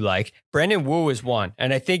really do like, Brandon Wu is one,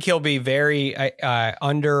 and I think he'll be very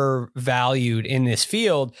undervalued in this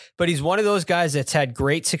field. But he's one of those guys that's had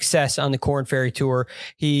great success on the Korn Ferry Tour.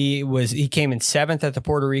 He came in 7th at the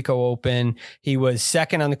Puerto Rico Open. He was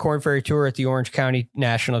 2nd on the Korn Ferry Tour at the Orange County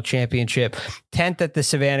National Championship, 10th at the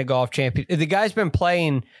Savannah Golf Championship. The guy's been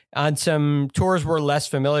playing on some tours we're less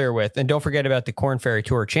familiar with. And don't forget about the Korn Ferry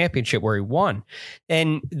Tour Championship where he won.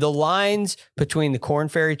 And the lines between the Korn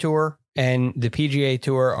Ferry Tour and the PGA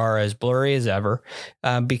Tour are as blurry as ever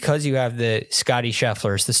because you have the Scotty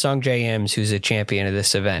Schefflers, the Sung J Ims, who's a champion of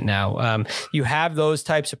this event now. You have those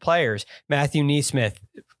types of players. Matthew Neesmith,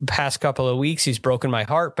 past couple of weeks, he's broken my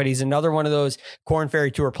heart, but he's another one of those Korn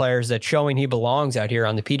Ferry Tour players that's showing he belongs out here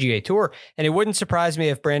on the PGA Tour. And it wouldn't surprise me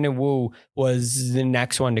if Brandon Wu was the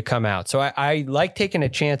next one to come out. So I like taking a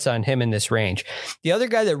chance on him in this range. The other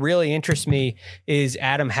guy that really interests me is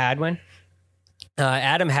Adam Hadwin.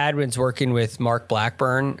 Adam Hadwin's working with Mark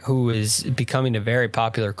Blackburn, who is becoming a very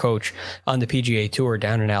popular coach on the PGA Tour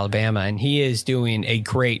down in Alabama, and he is doing a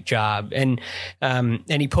great job. And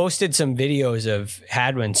he posted some videos of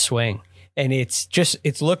Hadwin's swing, and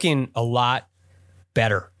it's looking a lot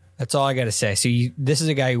better. That's all I got to say. So this is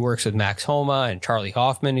a guy who works with Max Homa and Charlie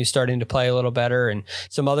Hoffman, who's starting to play a little better, and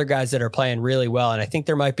some other guys that are playing really well. And I think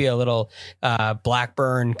there might be a little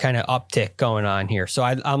Blackburn kind of uptick going on here. So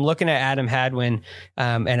I'm looking at Adam Hadwin,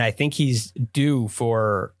 and I think he's due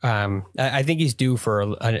for a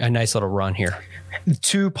nice little run here.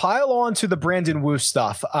 To pile on to the Brandon Wu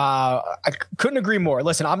stuff, I couldn't agree more.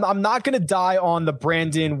 Listen, I'm not going to die on the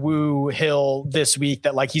Brandon Wu hill this week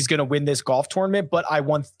that he's going to win this golf tournament, but I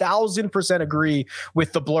 1000% agree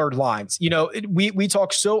with the blurred lines. We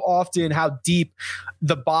talk so often how deep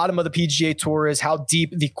the bottom of the PGA Tour is, how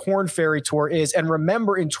deep the Korn Ferry Tour is. And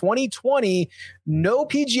remember, in 2020, no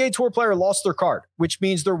PGA Tour player lost their card, which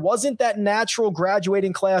means there wasn't that natural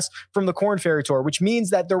graduating class from the Korn Ferry Tour, which means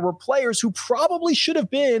that there were players who probably should have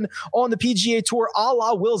been on the PGA Tour a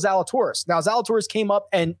la Will Zalatoris. Now, Zalatoris came up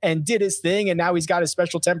and did his thing, and now he's got his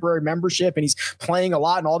special temporary membership, and he's playing a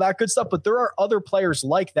lot and all that good stuff. But there are other players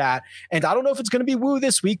like that. And I don't know if it's going to be Wu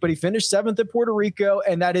this week, but he finished 7th at Puerto Rico.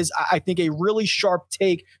 And that is, I think, a really sharp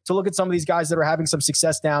take to look at some of these guys that are having some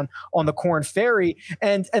success down on the Korn Ferry.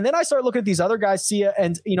 And then I start looking at these other guys, Sia,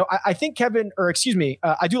 and I think I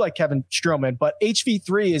do like Kevin Stroman, but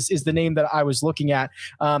HV3 is the name that I was looking at,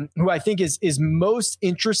 who I think is most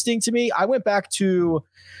interesting to me. I went back to,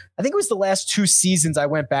 I think it was the last 2 seasons I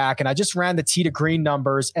went back and I just ran the tee to green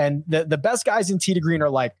numbers, and the best guys in tee to green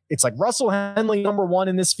are it's like Russell Henley, number 1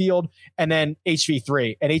 in this field, and then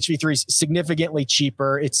HV3, and HV3 is significantly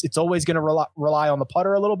cheaper. It's always going to rely on the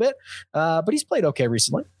putter a little bit, but he's played okay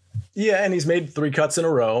recently. Yeah, and he's made 3 cuts in a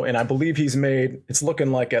row, and I believe it's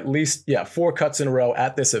looking like at least 4 cuts in a row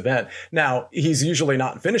at this event. Now, he's usually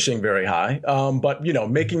not finishing very high, but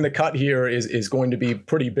making the cut here is going to be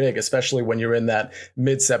pretty big, especially when you're in that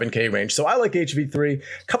mid 7K range. So I like HV3.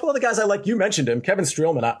 A couple other guys I like, you mentioned him, Kevin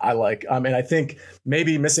Streelman, I like, and I think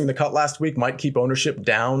maybe missing the cut last week might keep ownership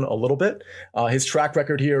down a little bit. His track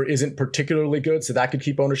record here isn't particularly good, so that could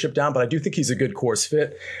keep ownership down, but I do think he's a good course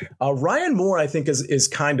fit. Ryan Moore, I think, is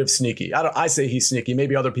kind of sneaky. I say he's sneaky.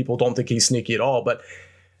 Maybe other people don't think he's sneaky at all, but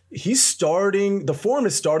the form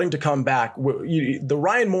is starting to come back. The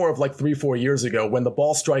Ryan Moore of like 3-4 years ago, when the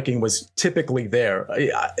ball striking was typically there,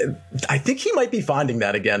 I think he might be finding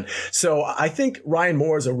that again. So I think Ryan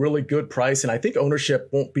Moore is a really good price, and I think ownership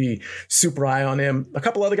won't be super high on him. A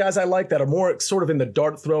couple other guys I like that are more sort of in the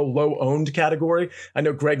dart throw, low owned category. I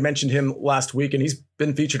know Greg mentioned him last week, and he's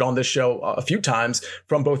been featured on this show a few times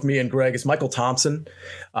from both me and Greg. Is Michael Thompson.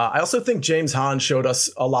 I also think James Hahn showed us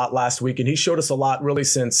a lot last week, and he showed us a lot really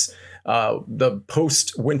since the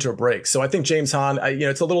post-winter break. So I think James Hahn,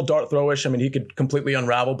 it's a little dart throwish. I mean, he could completely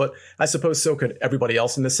unravel, but I suppose so could everybody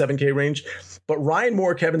else in the 7K range. But Ryan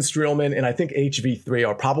Moore, Kevin Streelman, and I think HV3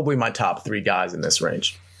 are probably my top 3 guys in this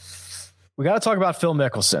range. We got to talk about Phil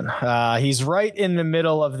Mickelson. He's right in the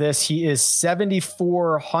middle of this. He is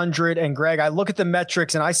 7,400. And Greg, I look at the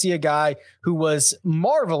metrics and I see a guy who was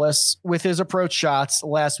marvelous with his approach shots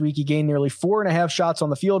last week. He gained nearly 4.5 shots on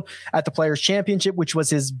the field at the Players Championship, which was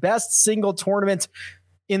his best single tournament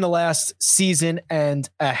in the last season and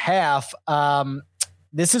a half.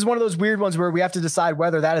 This is one of those weird ones where we have to decide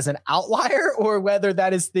whether that is an outlier or whether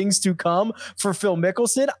that is things to come for Phil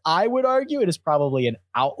Mickelson. I would argue it is probably an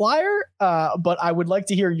outlier, but I would like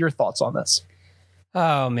to hear your thoughts on this.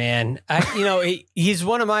 Oh man, he's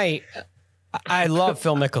one of my. I love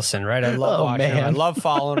Phil Mickelson, right? I love watching him. I love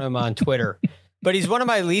following him on Twitter. But he's one of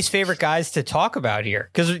my least favorite guys to talk about here.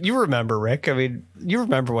 Because you remember, Rick, I mean, you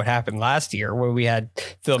remember what happened last year where we had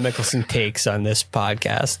Phil Mickelson takes on this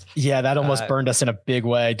podcast. Yeah, that almost burned us in a big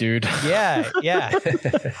way, dude. Yeah.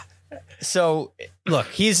 So, look,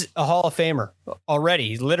 he's a Hall of Famer already.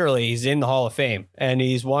 He's in the Hall of Fame. And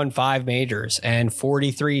he's won 5 majors and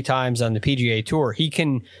 43 times on the PGA Tour. He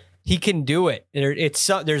can do it.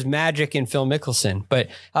 There's magic in Phil Mickelson, but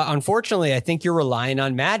unfortunately, I think you're relying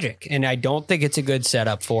on magic, and I don't think it's a good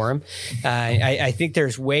setup for him. I think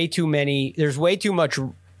there's way too much.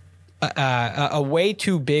 Way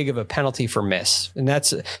too big of a penalty for miss. And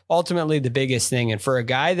that's ultimately the biggest thing. And for a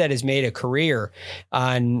guy that has made a career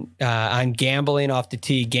on gambling off the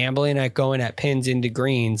tee, gambling at going at pins into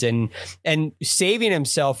greens and saving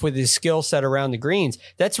himself with his skill set around the greens,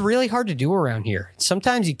 that's really hard to do around here.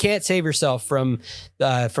 Sometimes you can't save yourself from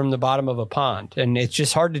the bottom of a pond, and it's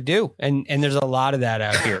just hard to do. And there's a lot of that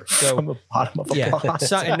out here. So from the bottom of a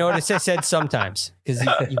pond. Notice I said sometimes, because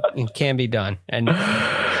it can be done. And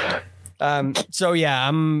so yeah,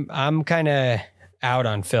 I'm kind of out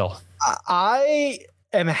on Phil. I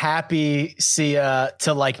am happy, Sia,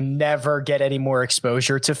 to like never get any more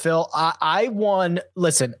exposure to Phil. I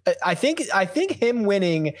think him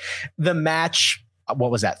winning the match,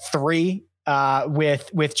 what was that, 3?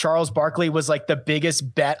 With Charles Barkley was like the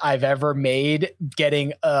biggest bet I've ever made,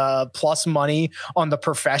 getting plus money on the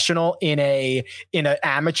professional in an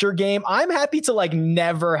amateur game. I'm happy to like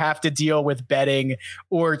never have to deal with betting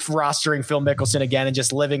or rostering Phil Mickelson again and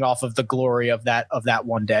just living off of the glory of that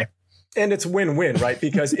one day. And it's win-win, right?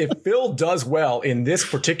 Because if Phil does well in this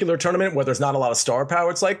particular tournament where there's not a lot of star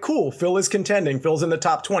power, it's like, cool, Phil is contending. Phil's in the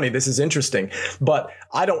top 20. This is interesting. But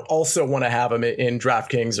I don't also want to have him in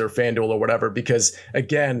DraftKings or FanDuel or whatever, because,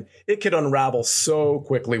 again, it could unravel so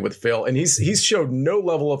quickly with Phil. And he's showed no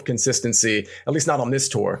level of consistency, at least not on this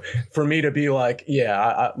tour, for me to be like,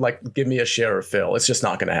 yeah, give me a share of Phil. It's just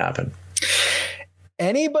not going to happen.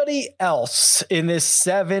 Anybody else in this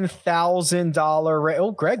 $7,000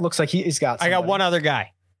 Oh, Greg looks like he's got somebody. I got one other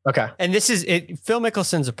guy. Okay. And this is it. Phil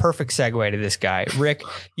Mickelson's a perfect segue to this guy. Rick,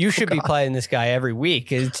 you should be playing this guy every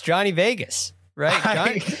week. It's Johnny Vegas,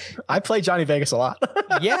 right? I play Johnny Vegas a lot.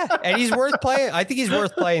 Yeah. And he's worth playing. I think he's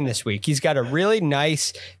worth playing this week. He's got a really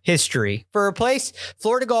nice history for a place.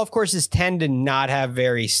 Florida golf courses tend to not have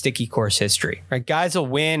very sticky course history, right? Guys will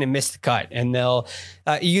win and miss the cut, and they'll,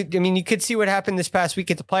 you could see what happened this past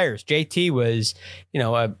week at the Players. JT was,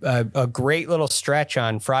 a great little stretch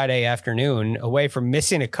on Friday afternoon away from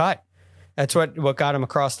missing a cut. That's what got him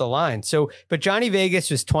across the line. So, but Johnny Vegas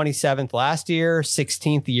was 27th last year,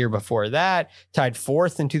 16th the year before that, tied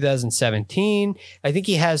 4th in 2017. I think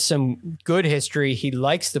he has some good history. He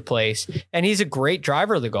likes the place, and he's a great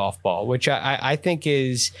driver of the golf ball, which I think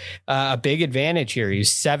is a big advantage here. He's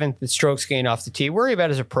 7th in strokes gained off the tee. Worry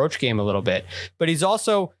about his approach game a little bit, but he's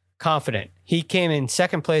also confident. He came in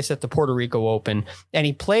 2nd place at the Puerto Rico Open, and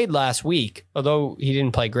he played last week. Although he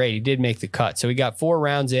didn't play great, he did make the cut. So he got 4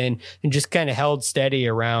 rounds in and just kind of held steady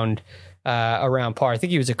around par. I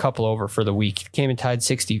think he was a couple over for the week. He came and tied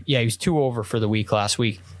 60. Yeah, he was 2 over for the week last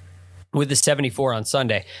week with the 74 on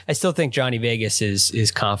Sunday. I still think Johnny Vegas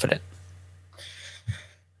is confident.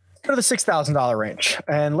 Go to the $6,000 range,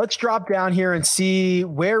 and let's drop down here and see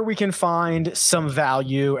where we can find some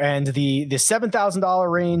value. And the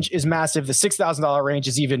 $7,000 range is massive. The $6,000 range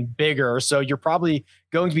is even bigger. So you're probably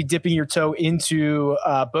going to be dipping your toe into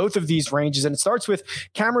both of these ranges. And it starts with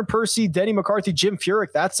Cameron Percy, Denny McCarthy, Jim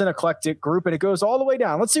Furyk. That's an eclectic group, and it goes all the way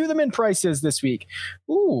down. Let's see who the min price is this week.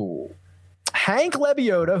 Ooh. Hank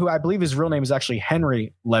Lebioda, who I believe his real name is actually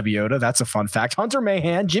Henry Lebioda. That's a fun fact. Hunter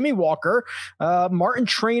Mahan, Jimmy Walker, Martin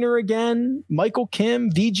Trainer again, Michael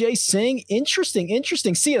Kim, VJ Singh. Interesting.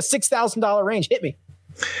 See a $6,000 range. Hit me.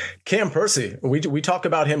 Cam Percy, we talk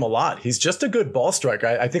about him a lot. He's just a good ball striker.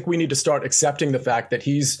 I think we need to start accepting the fact that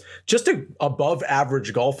he's just an above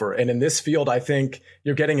average golfer. And in this field, I think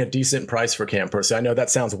you're getting a decent price for Cam Percy. I know that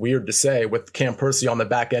sounds weird to say with Cam Percy on the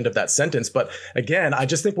back end of that sentence, but again, I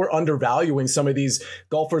just think we're undervaluing some of these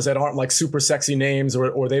golfers that aren't like super sexy names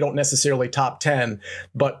or they don't necessarily top 10,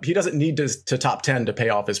 but he doesn't need to top 10 to pay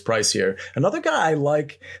off his price here. Another guy I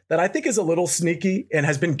like that I think is a little sneaky and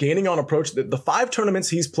has been gaining on approach, the 5 tournaments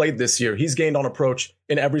he's played this year, he's gained on approach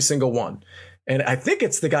in every single one. And I think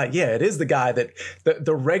it's the guy. Yeah, it is the guy that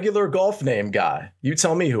the regular golf name guy. You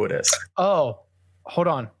tell me who it is. Oh, hold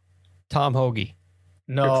on. Tom Hoagie.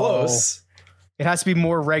 No. You're close. It has to be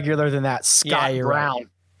more regular than that. Scott Brown. Right.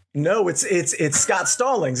 No, it's Scott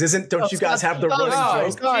Stallings. Don't you guys have the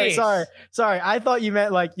running joke? Sorry. I thought you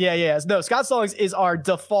meant like, yeah. No, Scott Stallings is our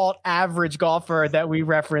default average golfer that we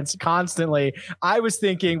reference constantly. I was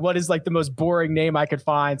thinking, what is like the most boring name I could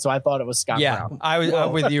find? So I thought it was Scott Brown.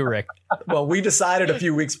 I'm with you, Rick. Well, we decided a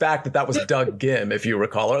few weeks back that was Doug Gim, if you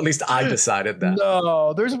recall, or at least I decided that.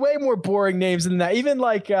 No, there's way more boring names than that. Even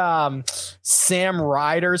like Sam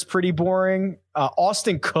Ryder's pretty boring.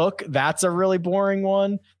 Austin Cook, that's a really boring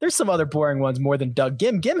one. There's some other boring ones more than Doug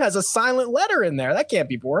Gim. Gim has a silent letter in there. That can't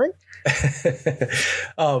be boring.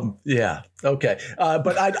 Yeah. Okay.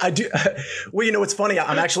 But I do. Well, you know, it's funny.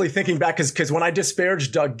 I'm actually thinking back because when I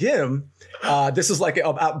disparaged Doug Gim, this is like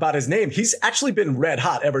about his name. He's actually been red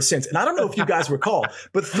hot ever since. And I don't know if you guys recall,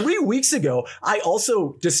 but 3 weeks ago, I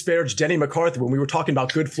also disparaged Denny McCarthy when we were talking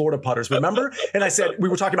about good Florida putters. Remember? And I said we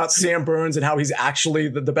were talking about Sam Burns and how he's actually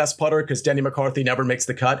the best putter because Denny McCarthy never makes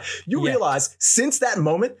the cut. You realize since that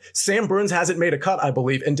moment, Sam Burns hasn't made a cut, I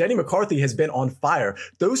believe, and Denny McCarthy has been on fire.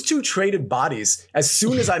 Those two traded bodies as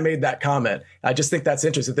soon as I made that comment. I just think that's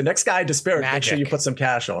interesting. The next guy I disparage, make sure you put some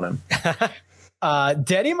cash on him.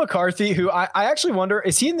 Denny McCarthy, who I actually wonder,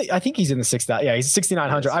 is he in the, I think he's in the 6,000. Yeah, he's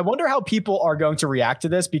 6,900. Yes. I wonder how people are going to react to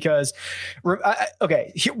this because,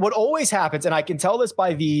 what always happens, and I can tell this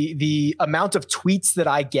by the amount of tweets that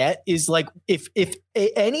I get, is like if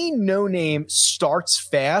any no name starts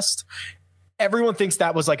fast, everyone thinks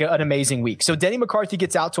that was like an amazing week. So Denny McCarthy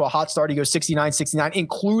gets out to a hot start. He goes 69,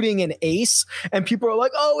 including an ace. And people are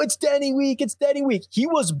like, oh, it's Denny week. It's Denny week. He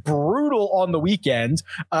was brutal on the weekend.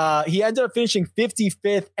 He ended up finishing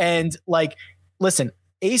 55th. And like, listen,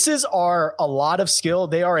 aces are a lot of skill.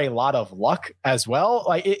 They are a lot of luck as well.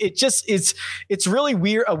 Like it's really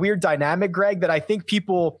weird, a weird dynamic, Greg, that I think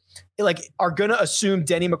people like are going to assume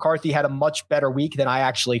Denny McCarthy had a much better week than I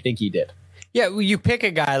actually think he did. Yeah, well, you pick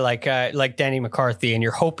a guy like Denny McCarthy, and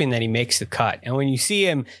you're hoping that he makes the cut. And when you see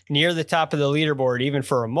him near the top of the leaderboard, even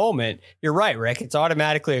for a moment, you're right, Rick. It's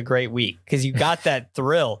automatically a great week because you got that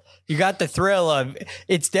thrill. You got the thrill of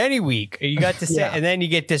it's Denny week. You got to say, and then you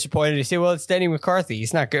get disappointed. You say, "Well, it's Denny McCarthy.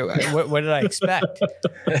 He's not good. What did I expect?"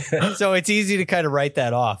 So it's easy to kind of write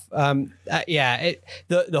that off. The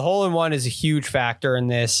hole in one is a huge factor in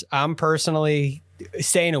this. I'm personally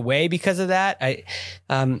staying away because of that.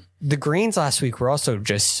 The greens last week were also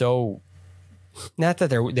just so, not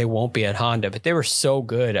that they won't be at Honda, but they were so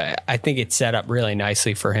good. I think it set up really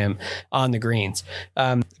nicely for him on the greens.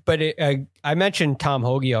 But I mentioned Tom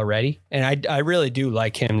Hoagie already, and I really do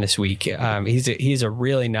like him this week. He's a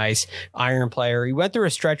really nice iron player. He went through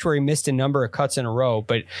a stretch where he missed a number of cuts in a row,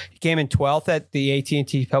 but he came in 12th at the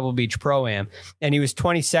AT&T Pebble Beach Pro-Am, and he was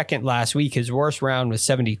 22nd last week. His worst round was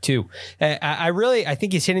 72. I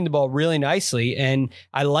think he's hitting the ball really nicely, and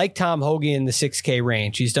I like Tom Hoagie in the 6K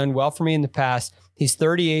range. He's done well for me in the past. He's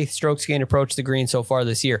 38th strokes gained approach the green so far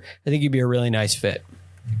this year. I think he'd be a really nice fit.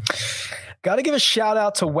 Got to give a shout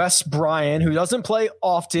out to Wes Bryan, who doesn't play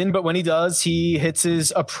often, but when he does, he hits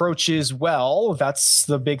his approaches well. That's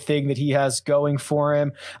the big thing that he has going for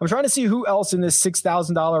him. I'm trying to see who else in this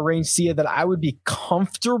 $6,000 range, Sia, that I would be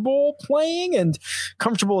comfortable playing. And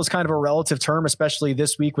comfortable is kind of a relative term, especially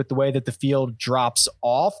this week with the way that the field drops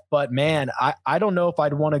off. But man, I don't know if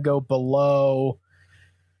I'd want to go below.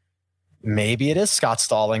 Maybe it is Scott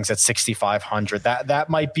Stallings at 6,500. That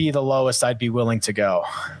might be the lowest I'd be willing to go.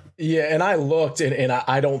 Yeah, and I looked, and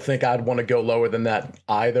I don't think I'd want to go lower than that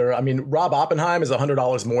either. I mean, Rob Oppenheim is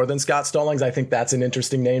 $100 more than Scott Stallings. I think that's an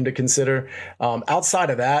interesting name to consider.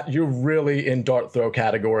 Outside of that, you're really in dart throw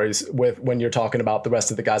categories when you're talking about the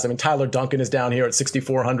rest of the guys. I mean, Tyler Duncan is down here at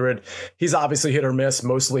 6,400. He's obviously hit or miss,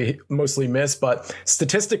 mostly miss, but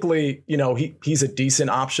statistically, he's a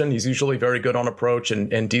decent option. He's usually very good on approach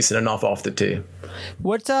and decent enough off the tee.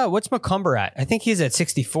 What's McCumber at? I think he's at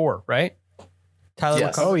 64, right? Tyler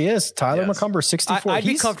yes. McCumber. Oh, yes. Tyler McCumber, 64. I'd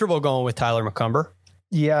be comfortable going with Tyler McCumber.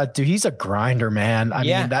 Yeah, dude, he's a grinder, man. I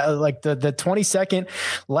mean, that, like the 22nd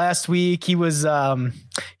last week, he was,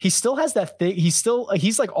 he still has that thing.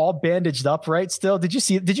 He's like all bandaged up, right? Still, did you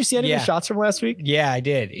see any of the shots from last week? Yeah, I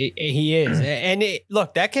did. He is. And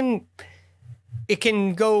look, it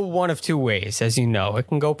can go one of two ways, as you know. It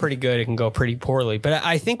can go pretty good. It can go pretty poorly. But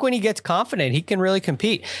I think when he gets confident, he can really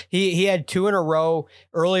compete. He had 2 in a row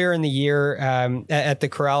earlier in the year at the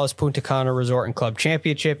Corrales Punta Cana Resort and Club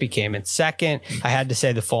Championship. He came in second. I had to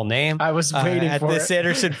say the full name. I was waiting at for the it.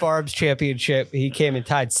 Sanderson Farms Championship. He came in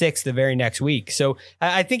tied 6th the very next week. So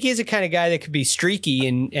I think he's the kind of guy that could be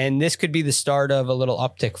streaky, and this could be the start of a little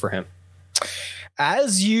uptick for him.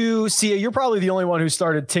 As you see, you're probably the only one who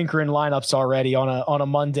started tinkering lineups already on a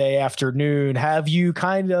Monday afternoon. Have you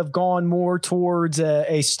kind of gone more towards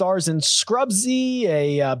a Stars and Scrubsy,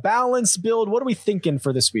 a balanced build? What are we thinking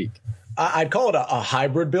for this week? I'd call it a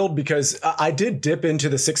hybrid build because I did dip into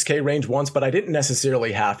the 6K range once, but I didn't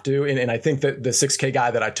necessarily have to. And I think that the 6K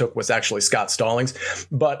guy that I took was actually Scott Stallings.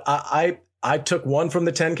 But I took one from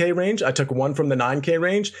the 10K range. I took one from the 9K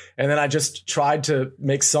range. And then I just tried to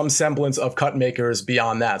make some semblance of cut makers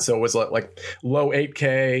beyond that. So it was like low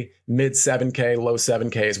 8K, mid 7K, low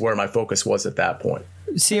 7K is where my focus was at that point.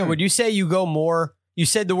 Sia, would you say you go more? You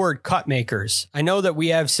said the word cut makers. I know that we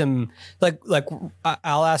have some, like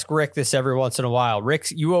I'll ask Rick this every once in a while.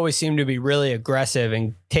 Rick, you always seem to be really aggressive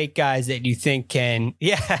and take guys that you think can,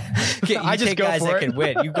 I just take go guys that can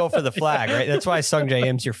win. You go for the flag, right? That's why Sung Jae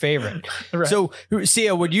Im's your favorite. Right. So,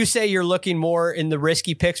 Sia, would you say you're looking more in the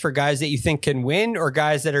risky picks for guys that you think can win or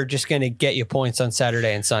guys that are just going to get you points on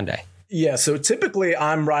Saturday and Sunday? Yeah, so typically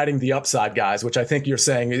I'm riding the upside guys, which I think you're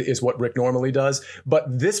saying is what Rick normally does. But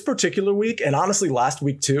this particular week, and honestly last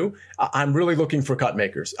week too, I'm really looking for cut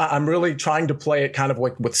makers. I'm really trying to play it kind of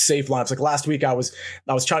like with safe lineups. Like last week I was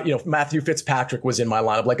trying, Matthew Fitzpatrick was in my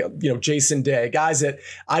lineup, like, Jason Day, guys that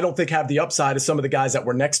I don't think have the upside as some of the guys that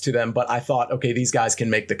were next to them. But I thought, okay, these guys can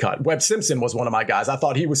make the cut. Webb Simpson was one of my guys. I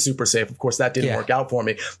thought he was super safe. Of course, that didn't work out for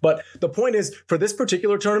me. But the point is, for this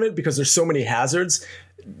particular tournament, because there's so many hazards,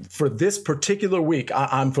 for this particular week,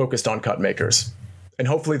 I'm focused on cut makers, and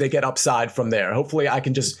hopefully they get upside from there. Hopefully I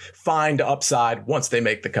can just find upside once they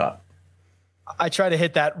make the cut. I try to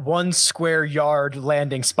hit that 1 square yard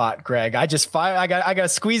landing spot, Greg. I got to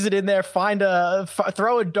squeeze it in there,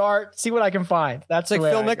 throw a dart, see what I can find. That's like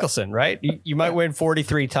Phil Mickelson, right? You might win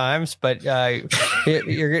 43 times, but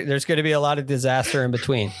there's going to be a lot of disaster in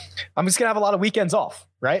between. I'm just going to have a lot of weekends off,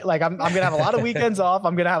 right? Like I'm going to have a lot of weekends off.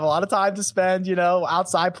 I'm going to have a lot of time to spend,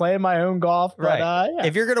 outside playing my own golf. But, right.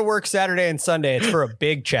 If you're going to work Saturday and Sunday, it's for a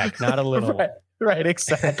big check, not a little one. Right,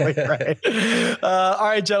 exactly. Right. All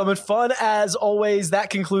right, gentlemen, fun as always. That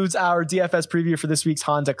concludes our DFS preview for this week's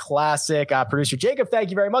Honda Classic. Producer Jacob, thank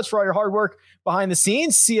you very much for all your hard work behind the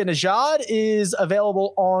scenes. Sia Najad is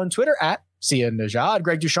available on Twitter at Sia Najad.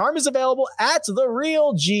 Greg Ducharme is available at The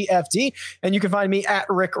Real GFD. And you can find me at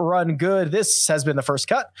Rick Run Good. This has been The First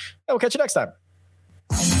Cut, and we'll catch you next time.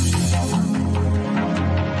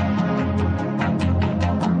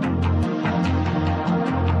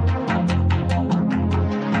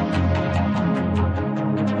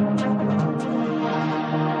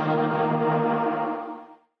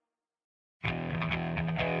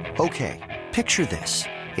 Okay, picture this.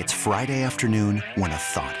 It's Friday afternoon when a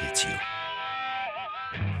thought hits you.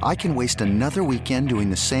 I can waste another weekend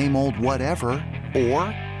doing the same old whatever, or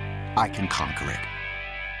I can conquer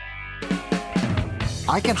it.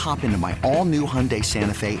 I can hop into my all-new Hyundai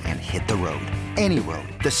Santa Fe and hit the road. Any road.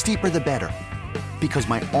 The steeper, the better. Because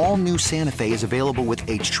my all-new Santa Fe is available with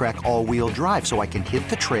H-Track all-wheel drive, so I can hit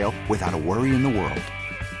the trail without a worry in the world.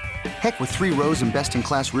 Heck, with 3 rows and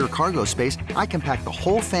best-in-class rear cargo space, I can pack the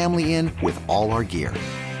whole family in with all our gear.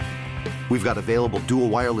 We've got available dual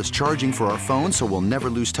wireless charging for our phones, so we'll never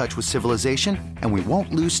lose touch with civilization, and we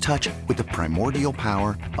won't lose touch with the primordial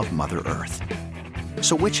power of Mother Earth.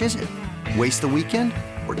 So which is it? Waste the weekend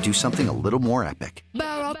or do something a little more epic?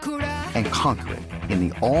 And conquer it in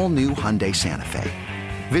the all-new Hyundai Santa Fe.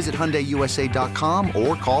 Visit HyundaiUSA.com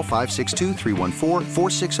or call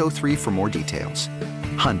 562-314-4603 for more details.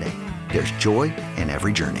 Hyundai, there's joy in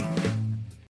every journey.